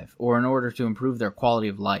survive or in order to improve their quality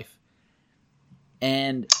of life.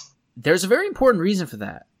 And there's a very important reason for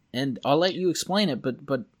that. And I'll let you explain it,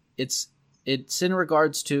 but it's in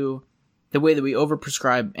regards to the way that we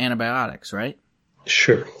overprescribe antibiotics, right?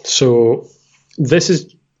 Sure. So this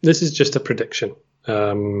is just a prediction.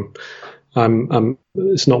 It's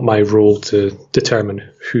not my role to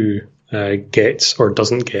determine who gets or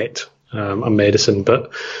doesn't get a medicine.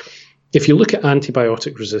 But if you look at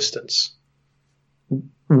antibiotic resistance,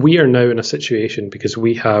 we are now in a situation because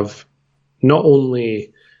we have not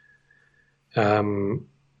only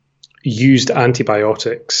used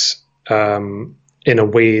antibiotics in a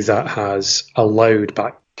way that has allowed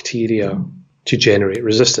bacteria to generate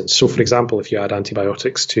resistance. So, for example, if you add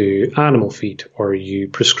antibiotics to animal feed or you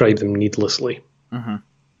prescribe them needlessly,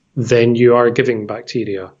 then you are giving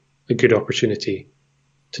bacteria a good opportunity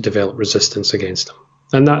to develop resistance against them.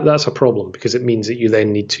 And that's a problem because it means that you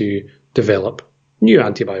then need to develop new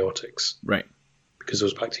antibiotics. Right. Because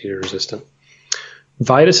those bacteria are resistant.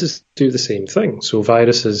 Viruses do the same thing. So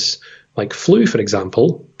viruses like flu, for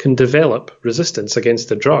example, can develop resistance against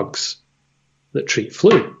the drugs that treat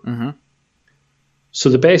flu. So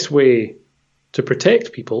the best way to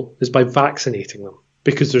protect people is by vaccinating them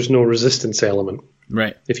because there's no resistance element.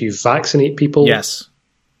 Right. If you vaccinate people, yes,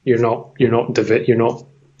 you're not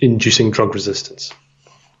inducing drug resistance.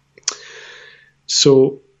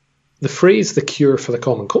 So the phrase "the cure for the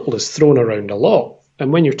common cold" is thrown around a lot.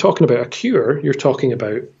 And when you're talking about a cure, you're talking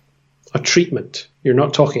about a treatment. You're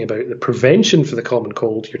not talking about the prevention for the common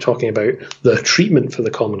cold. You're talking about the treatment for the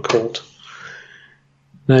common cold.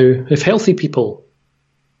 Now, if healthy people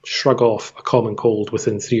shrug off a common cold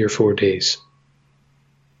within 3 or 4 days,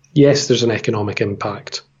 yes, there's an economic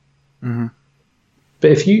impact. But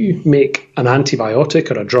if you make an antibiotic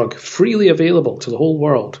or a drug freely available to the whole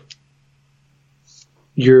world,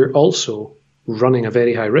 you're also running a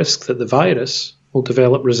very high risk that the virus will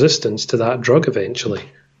develop resistance to that drug eventually.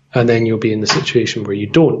 And then you'll be in the situation where you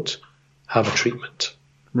don't have a treatment.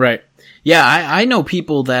 Right. Yeah, I know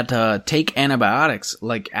people that take antibiotics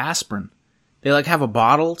like aspirin. They like have a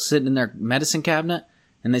bottle sitting in their medicine cabinet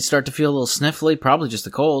and they start to feel a little sniffly, probably just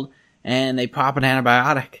a cold, and they pop an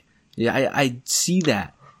antibiotic. Yeah, I see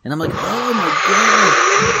that. And I'm like, oh my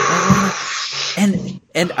God.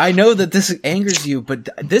 And I know that this angers you, but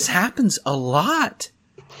this happens a lot.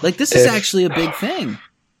 Like, this is actually a big thing.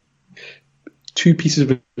 2 pieces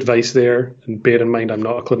of advice there, and bear in mind I'm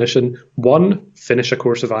not a clinician. 1, finish a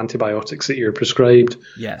course of antibiotics that you're prescribed.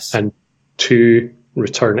 Yes. And 2,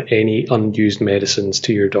 return any unused medicines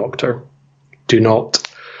to your doctor. Do not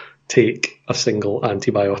take a single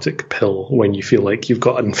antibiotic pill when you feel like you've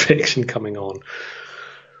got an infection coming on.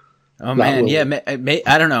 Oh, man, yeah,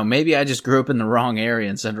 I don't know. Maybe I just grew up in the wrong area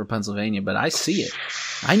in central Pennsylvania, but I see it.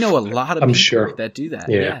 I know a lot of people that do that.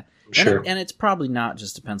 Yeah. Sure. And it's probably not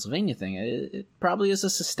just a Pennsylvania thing. It probably is a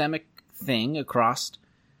systemic thing across.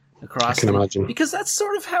 I can imagine. Because that's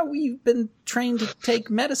sort of how we've been trained to take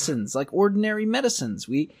medicines, like ordinary medicines.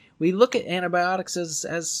 We look at antibiotics as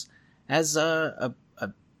a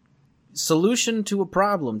solution to a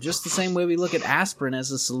problem, just the same way we look at aspirin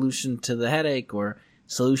as a solution to the headache or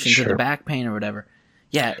solution to the back pain or whatever.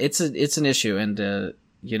 Yeah, it's an issue, and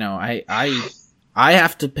I I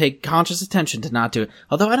have to pay conscious attention to not do it.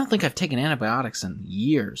 Although I don't think I've taken antibiotics in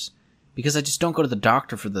years because I just don't go to the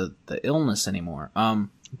doctor for the illness anymore.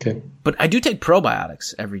 Okay. But I do take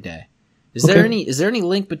probiotics every day. Is there any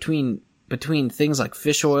link between things like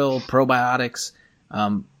fish oil, probiotics,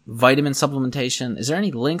 vitamin supplementation? Is there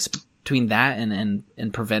any links between that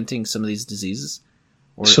and preventing some of these diseases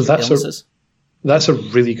or illnesses? That's a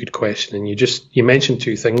really good question, and you mentioned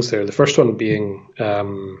two things there. The first one being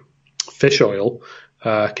fish oil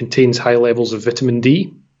contains high levels of vitamin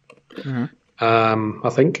D, I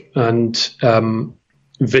think, and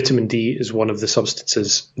vitamin D is one of the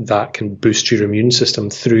substances that can boost your immune system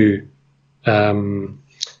through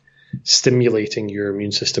stimulating your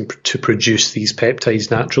immune system to produce these peptides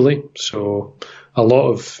naturally. So a lot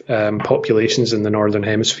of populations in the Northern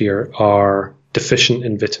Hemisphere are deficient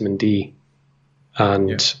in vitamin D.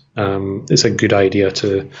 And it's a good idea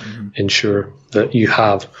to ensure that you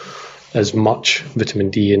have as much vitamin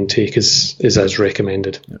D intake as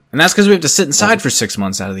recommended. And that's because we have to sit inside for 6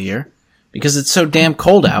 months out of the year because it's so damn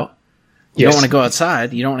cold out. You don't want to go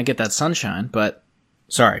outside. You don't want to get that sunshine. But,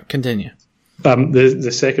 sorry, continue.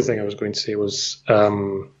 The second thing I was going to say was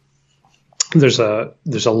there's a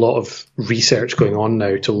lot of research going on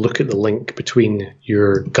now to look at the link between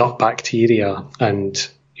your gut bacteria and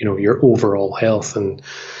your overall health, and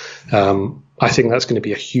I think that's going to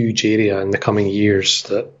be a huge area in the coming years.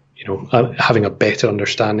 That having a better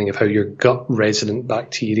understanding of how your gut resident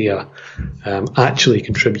bacteria actually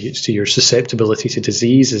contributes to your susceptibility to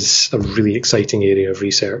disease is a really exciting area of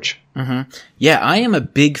research. Yeah, I am a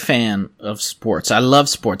big fan of sports. I love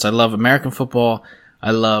sports. I love American football. I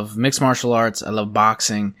love mixed martial arts. I love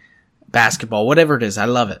boxing, basketball, whatever it is. I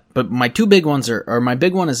love it. But my two big ones my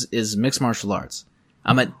big one is mixed martial arts.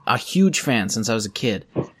 I'm a huge fan since I was a kid.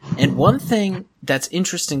 And one thing that's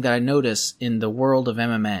interesting that I notice in the world of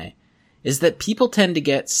MMA is that people tend to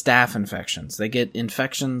get staph infections. They get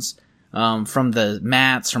infections from the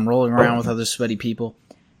mats, from rolling around with other sweaty people,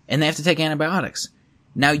 and they have to take antibiotics.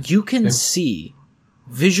 Now you can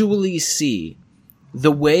visually see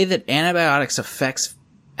the way that antibiotics affects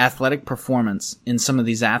athletic performance in some of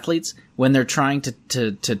these athletes when they're trying to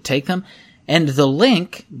take them. And the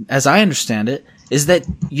link, as I understand it, is that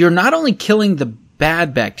you're not only killing the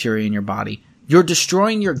bad bacteria in your body, you're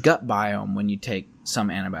destroying your gut biome when you take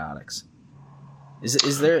some antibiotics.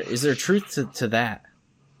 Is there truth to that?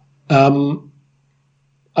 I don't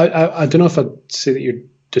know if I'd say that you're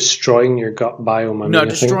destroying your gut biome. No,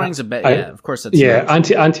 destroying's a bit. Yeah, of course.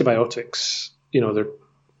 Antibiotics.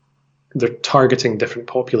 They're targeting different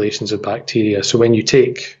populations of bacteria. So when you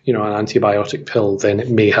take an antibiotic pill, then it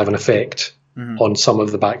may have an effect on some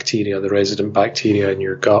of the bacteria, the resident bacteria in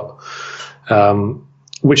your gut,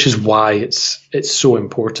 which is why it's so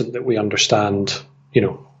important that we understand,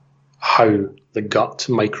 how the gut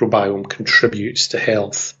microbiome contributes to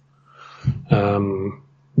health.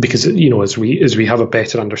 Because as we have a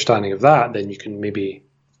better understanding of that, then you can maybe,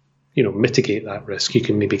 mitigate that risk. You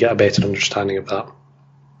can maybe get a better understanding of that.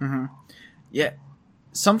 Yeah.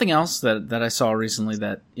 Something else that I saw recently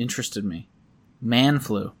that interested me: man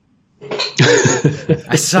flu.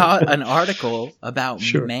 I saw an article about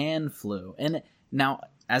man flu, and now,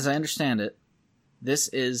 as I understand it, this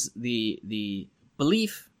is the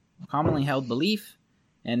belief, commonly held belief,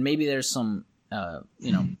 and maybe there's some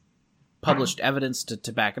published evidence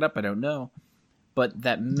to back it up. I don't know, but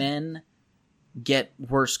that men get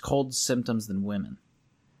worse cold symptoms than women,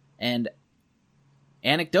 and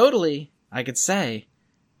anecdotally, I could say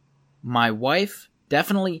my wife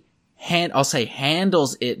definitely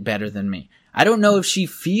handles it better than me. I don't know if she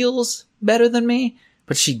feels better than me,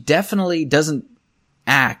 but she definitely doesn't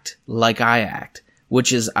act like I act,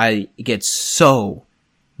 which is I get so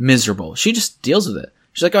miserable. She just deals with it.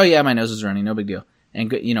 She's like, oh yeah, my nose is running, no big deal. And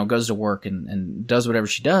goes to work and does whatever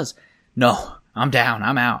she does. No, I'm down,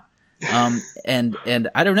 I'm out. And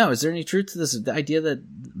I don't know, is there any truth to this idea that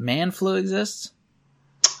man flu exists?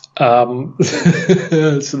 So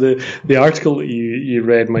the article that you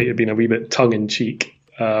read might have been a wee bit tongue in cheek.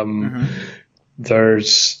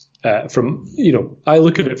 There's I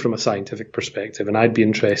look at it from a scientific perspective, and I'd be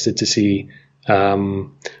interested to see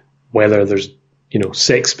whether there's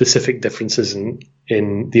sex specific differences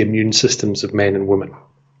in the immune systems of men and women.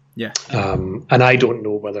 Yeah. And I don't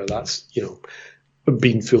know whether that's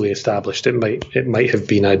been fully established. It might have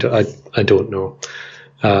been. I don't know.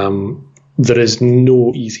 There is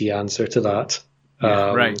no easy answer to that.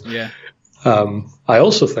 Right, yeah. I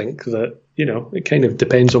also think that, it kind of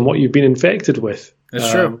depends on what you've been infected with.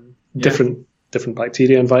 That's true. Different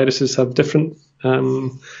bacteria and viruses have different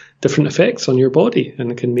effects on your body,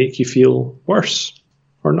 and it can make you feel worse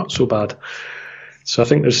or not so bad. So I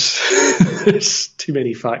think there's there's too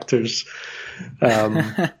many factors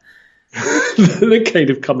that kind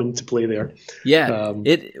of come into play there. Yeah,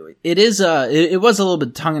 it was a little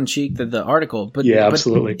bit tongue in cheek, the article, but yeah,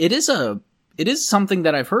 absolutely. But it is something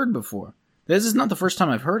that I've heard before. This is not the first time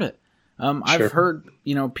I've heard it. Sure. I've heard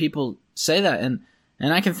people say that, and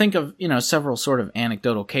I can think of several sort of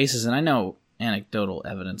anecdotal cases, and I know anecdotal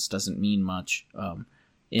evidence doesn't mean much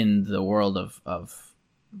in the world of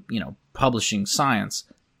publishing science,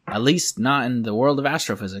 at least not in the world of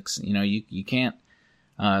astrophysics. You can't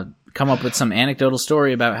come up with some anecdotal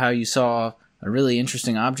story about how you saw a really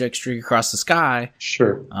interesting object streak across the sky,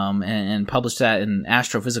 sure, and publish that in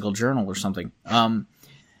Astrophysical Journal or something.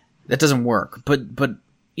 That doesn't work. But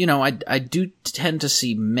I do tend to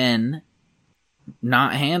see men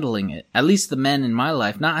not handling it. At least the men in my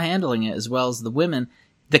life not handling it as well as the women,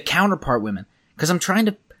 the counterpart women. Because I'm trying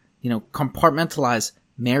to compartmentalize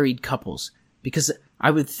married couples. Because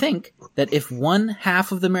I would think that if one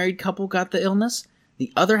half of the married couple got the illness,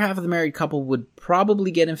 the other half of the married couple would probably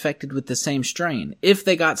get infected with the same strain if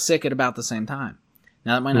they got sick at about the same time.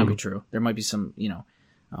 Now, that might not be true. There might be some,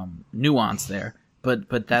 nuance there.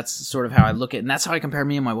 But that's sort of how I look at it. And that's how I compare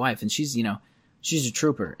me and my wife. And she's a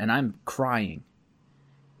trooper, and I'm crying.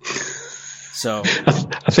 So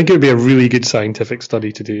I think it would be a really good scientific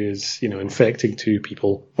study to do is, infecting two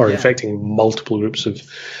people or infecting multiple groups of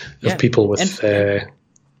people with...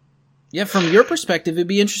 from your perspective, it'd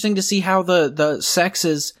be interesting to see how the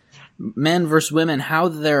sexes, men versus women, how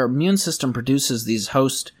their immune system produces these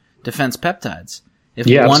host defense peptides.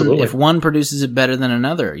 If one produces it better than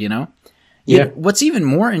another, Yeah. What's even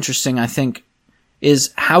more interesting, I think,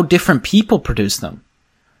 is how different people produce them.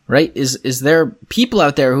 Right? Is there people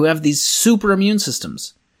out there who have these super immune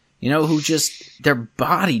systems, who just, their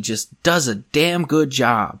body just does a damn good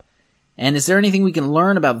job. And is there anything we can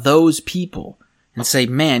learn about those people and say,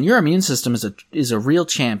 man, your immune system is a real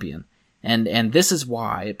champion. And this is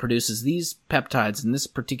why it produces these peptides in this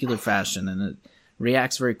particular fashion, and it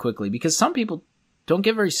reacts very quickly, because some people don't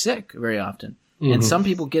get very sick very often. Mm-hmm. And some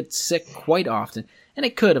people get sick quite often. And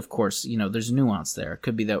it could, of course, there's nuance there. It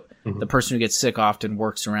could be that the person who gets sick often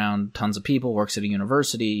works around tons of people, works at a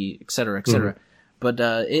university, et cetera, et cetera. But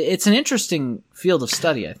it's an interesting field of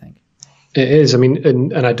study, I think. It is. I mean,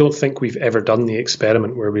 and I don't think we've ever done the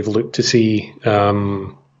experiment where we've looked to see,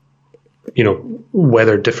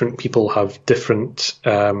 whether different people have different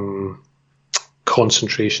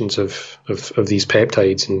concentrations of these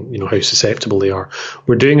peptides and, how susceptible they are.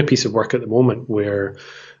 We're doing a piece of work at the moment where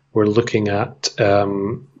we're looking at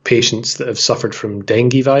patients that have suffered from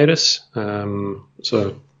dengue virus. It's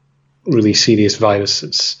a really serious virus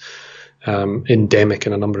that's endemic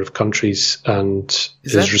in a number of countries and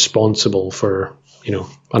is responsible for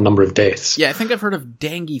a number of deaths. Yeah, I think I've heard of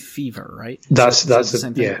dengue fever, right? That's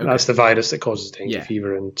the virus that causes dengue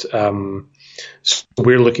fever, and so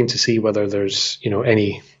we're looking to see whether there's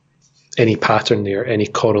any pattern there, any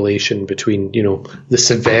correlation between the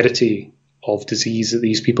severity of disease that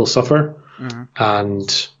these people suffer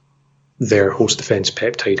and their host defense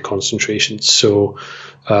peptide concentrations. So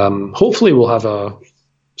hopefully we'll have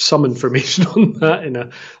some information on that in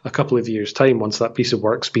a couple of years' time once that piece of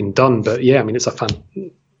work's been done. But yeah, I mean,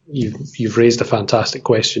 you've raised a fantastic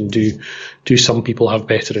question. Do some people have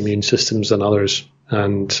better immune systems than others?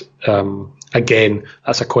 And again,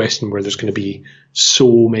 that's a question where there's going to be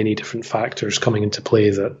so many different factors coming into play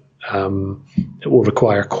that it will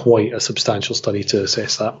require quite a substantial study to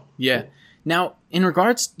assess that. Yeah. Now, in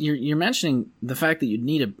regards, you're mentioning the fact that you'd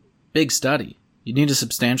need a big study. You'd need a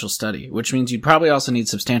substantial study, which means you'd probably also need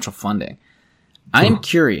substantial funding. I am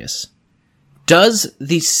curious, does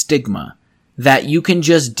the stigma that you can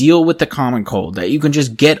just deal with the common cold, that you can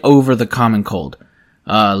just get over the common cold,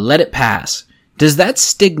 let it pass, does that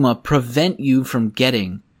stigma prevent you from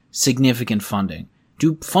getting significant funding?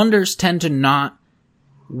 Do funders tend to not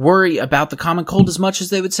worry about the common cold as much as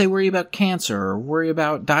they would say worry about cancer or worry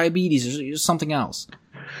about diabetes or something else?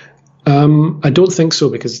 I don't think so,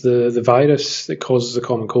 because the virus that causes the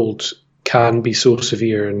common cold can be so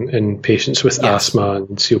severe in patients with asthma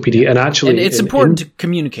and COPD. And actually, and it's important to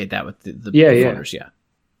communicate that with the funders.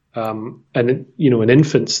 And in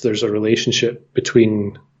infants, there's a relationship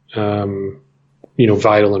between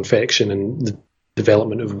viral infection and the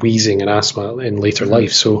development of wheezing and asthma in later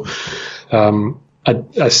life. So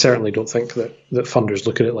I certainly don't think that funders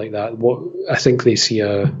look at it like that. What I think they see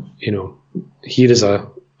here is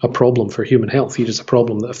a problem for human health. Here is a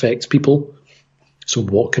problem that affects people. So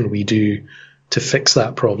what can we do to fix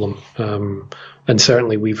that problem? And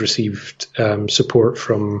certainly we've received support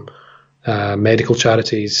from medical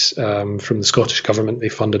charities, from the Scottish Government. They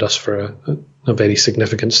funded us for a very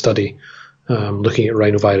significant study looking at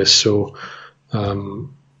rhinovirus. So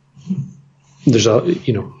there's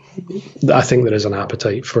I think there is an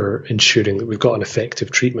appetite for ensuring that we've got an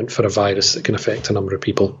effective treatment for a virus that can affect a number of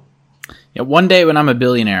people. Yeah, one day when I'm a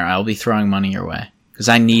billionaire, I'll be throwing money your way because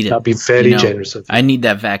I need it. That'd be very generous of you. I need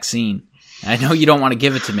that vaccine. I know you don't want to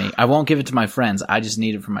give it to me. I won't give it to my friends. I just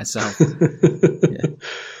need it for myself. Yeah.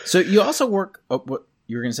 So you also work. Oh, what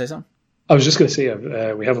you were going to say something? I was just going to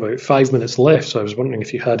say we have about 5 minutes left, so I was wondering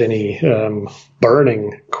if you had any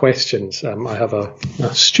burning questions. I have a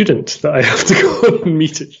student that I have to go and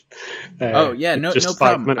meet. No just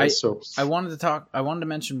problem. 5 minutes. I wanted to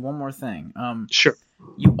mention one more thing. Sure.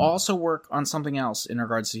 You also work on something else in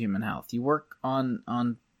regards to human health. You work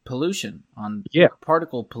on pollution, on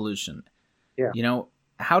particle pollution. Yeah.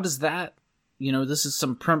 How does that? This is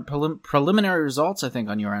some preliminary results, I think,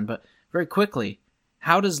 on your end, but very quickly.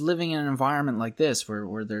 How does living in an environment like this,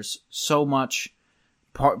 where there's so much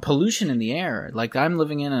pollution in the air, like I'm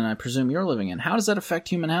living in and I presume you're living in, how does that affect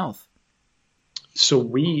human health? So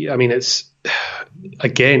it's,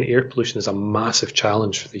 again, air pollution is a massive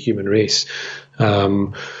challenge for the human race.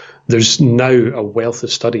 There's now a wealth of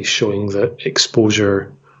studies showing that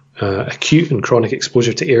exposure, acute and chronic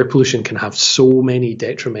exposure to air pollution can have so many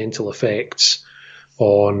detrimental effects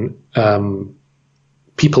on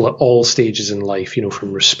people at all stages in life,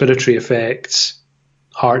 from respiratory effects,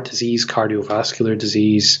 heart disease, cardiovascular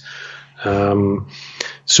disease.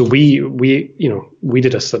 So we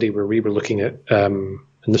did a study where we were looking at, and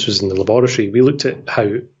this was in the laboratory, we looked at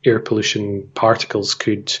how air pollution particles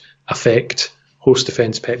could affect host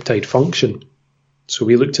defense peptide function. So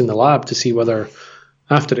we looked in the lab to see whether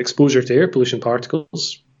after exposure to air pollution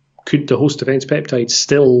particles, could the host defense peptides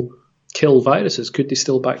still kill viruses? Could they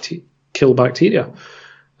still kill bacteria?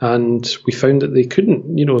 And we found that they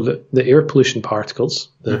couldn't. The air pollution particles,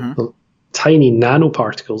 the tiny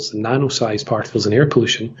nanoparticles, the nano-sized particles in air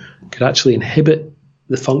pollution, could actually inhibit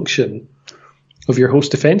the function of your host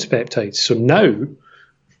defense peptides. So now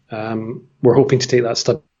we're hoping to take that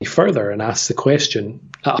study further and ask the question,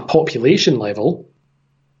 at a population level,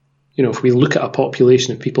 if we look at a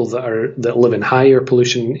population of people that live in high air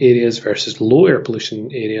pollution areas versus low air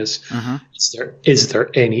pollution areas, is there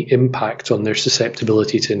any impact on their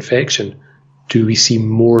susceptibility to infection? Do we see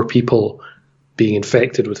more people being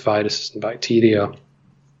infected with viruses and bacteria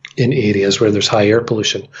in areas where there's high air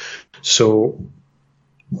pollution? So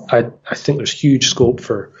I think there's huge scope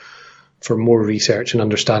for more research and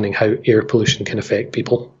understanding how air pollution can affect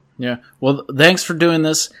people. Yeah. Well, thanks for doing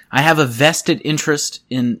this. I have a vested interest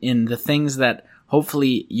in the things that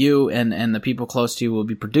hopefully you and the people close to you will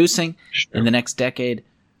be producing in the next decade.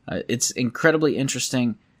 It's incredibly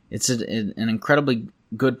interesting. It's an incredibly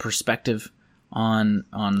good perspective on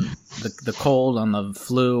the cold, on the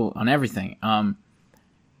flu, on everything.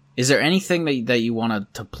 Is there anything that you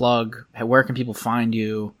want to plug? Where can people find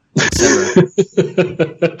you, etc.?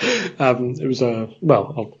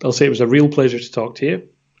 I'll say it was a real pleasure to talk to you.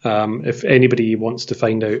 If anybody wants to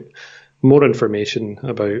find out more information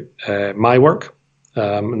about my work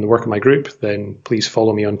and the work of my group, then please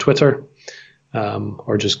follow me on Twitter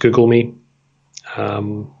or just Google me.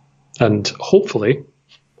 And hopefully,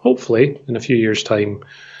 in a few years' time,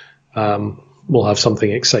 we'll have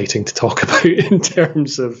something exciting to talk about in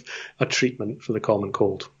terms of a treatment for the common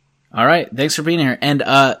cold. All right. Thanks for being here. And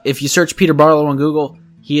if you search Peter Barlow on Google,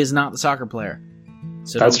 he is not the soccer player.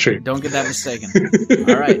 So that's true. Don't get that mistaken.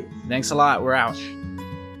 All right. Thanks a lot. We're out.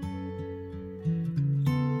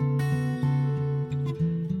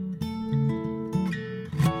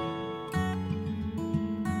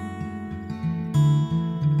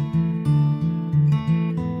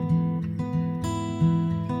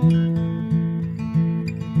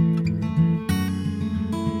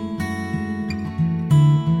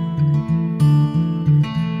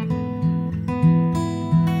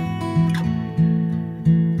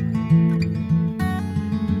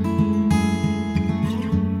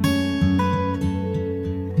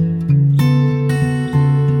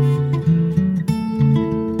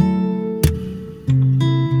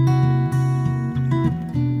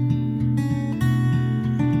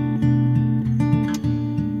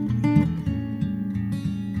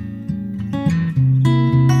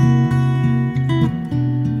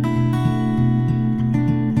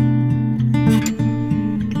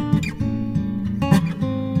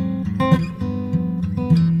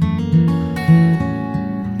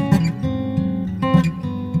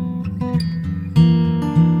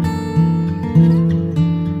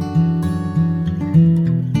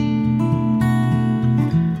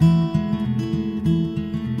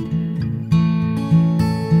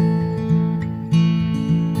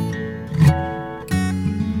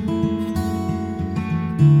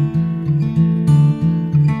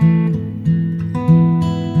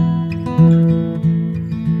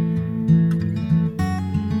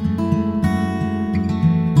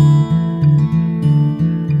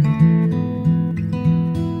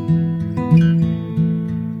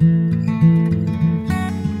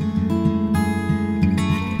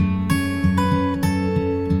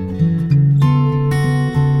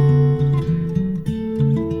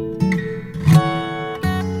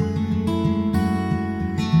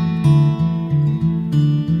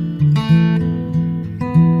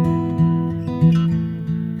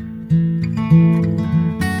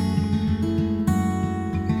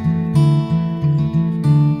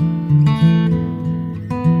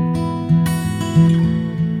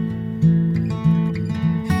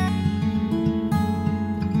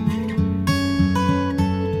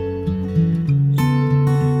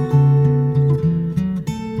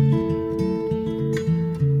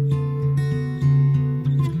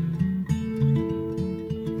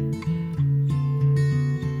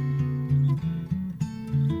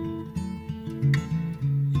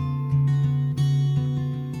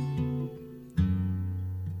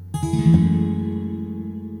 you.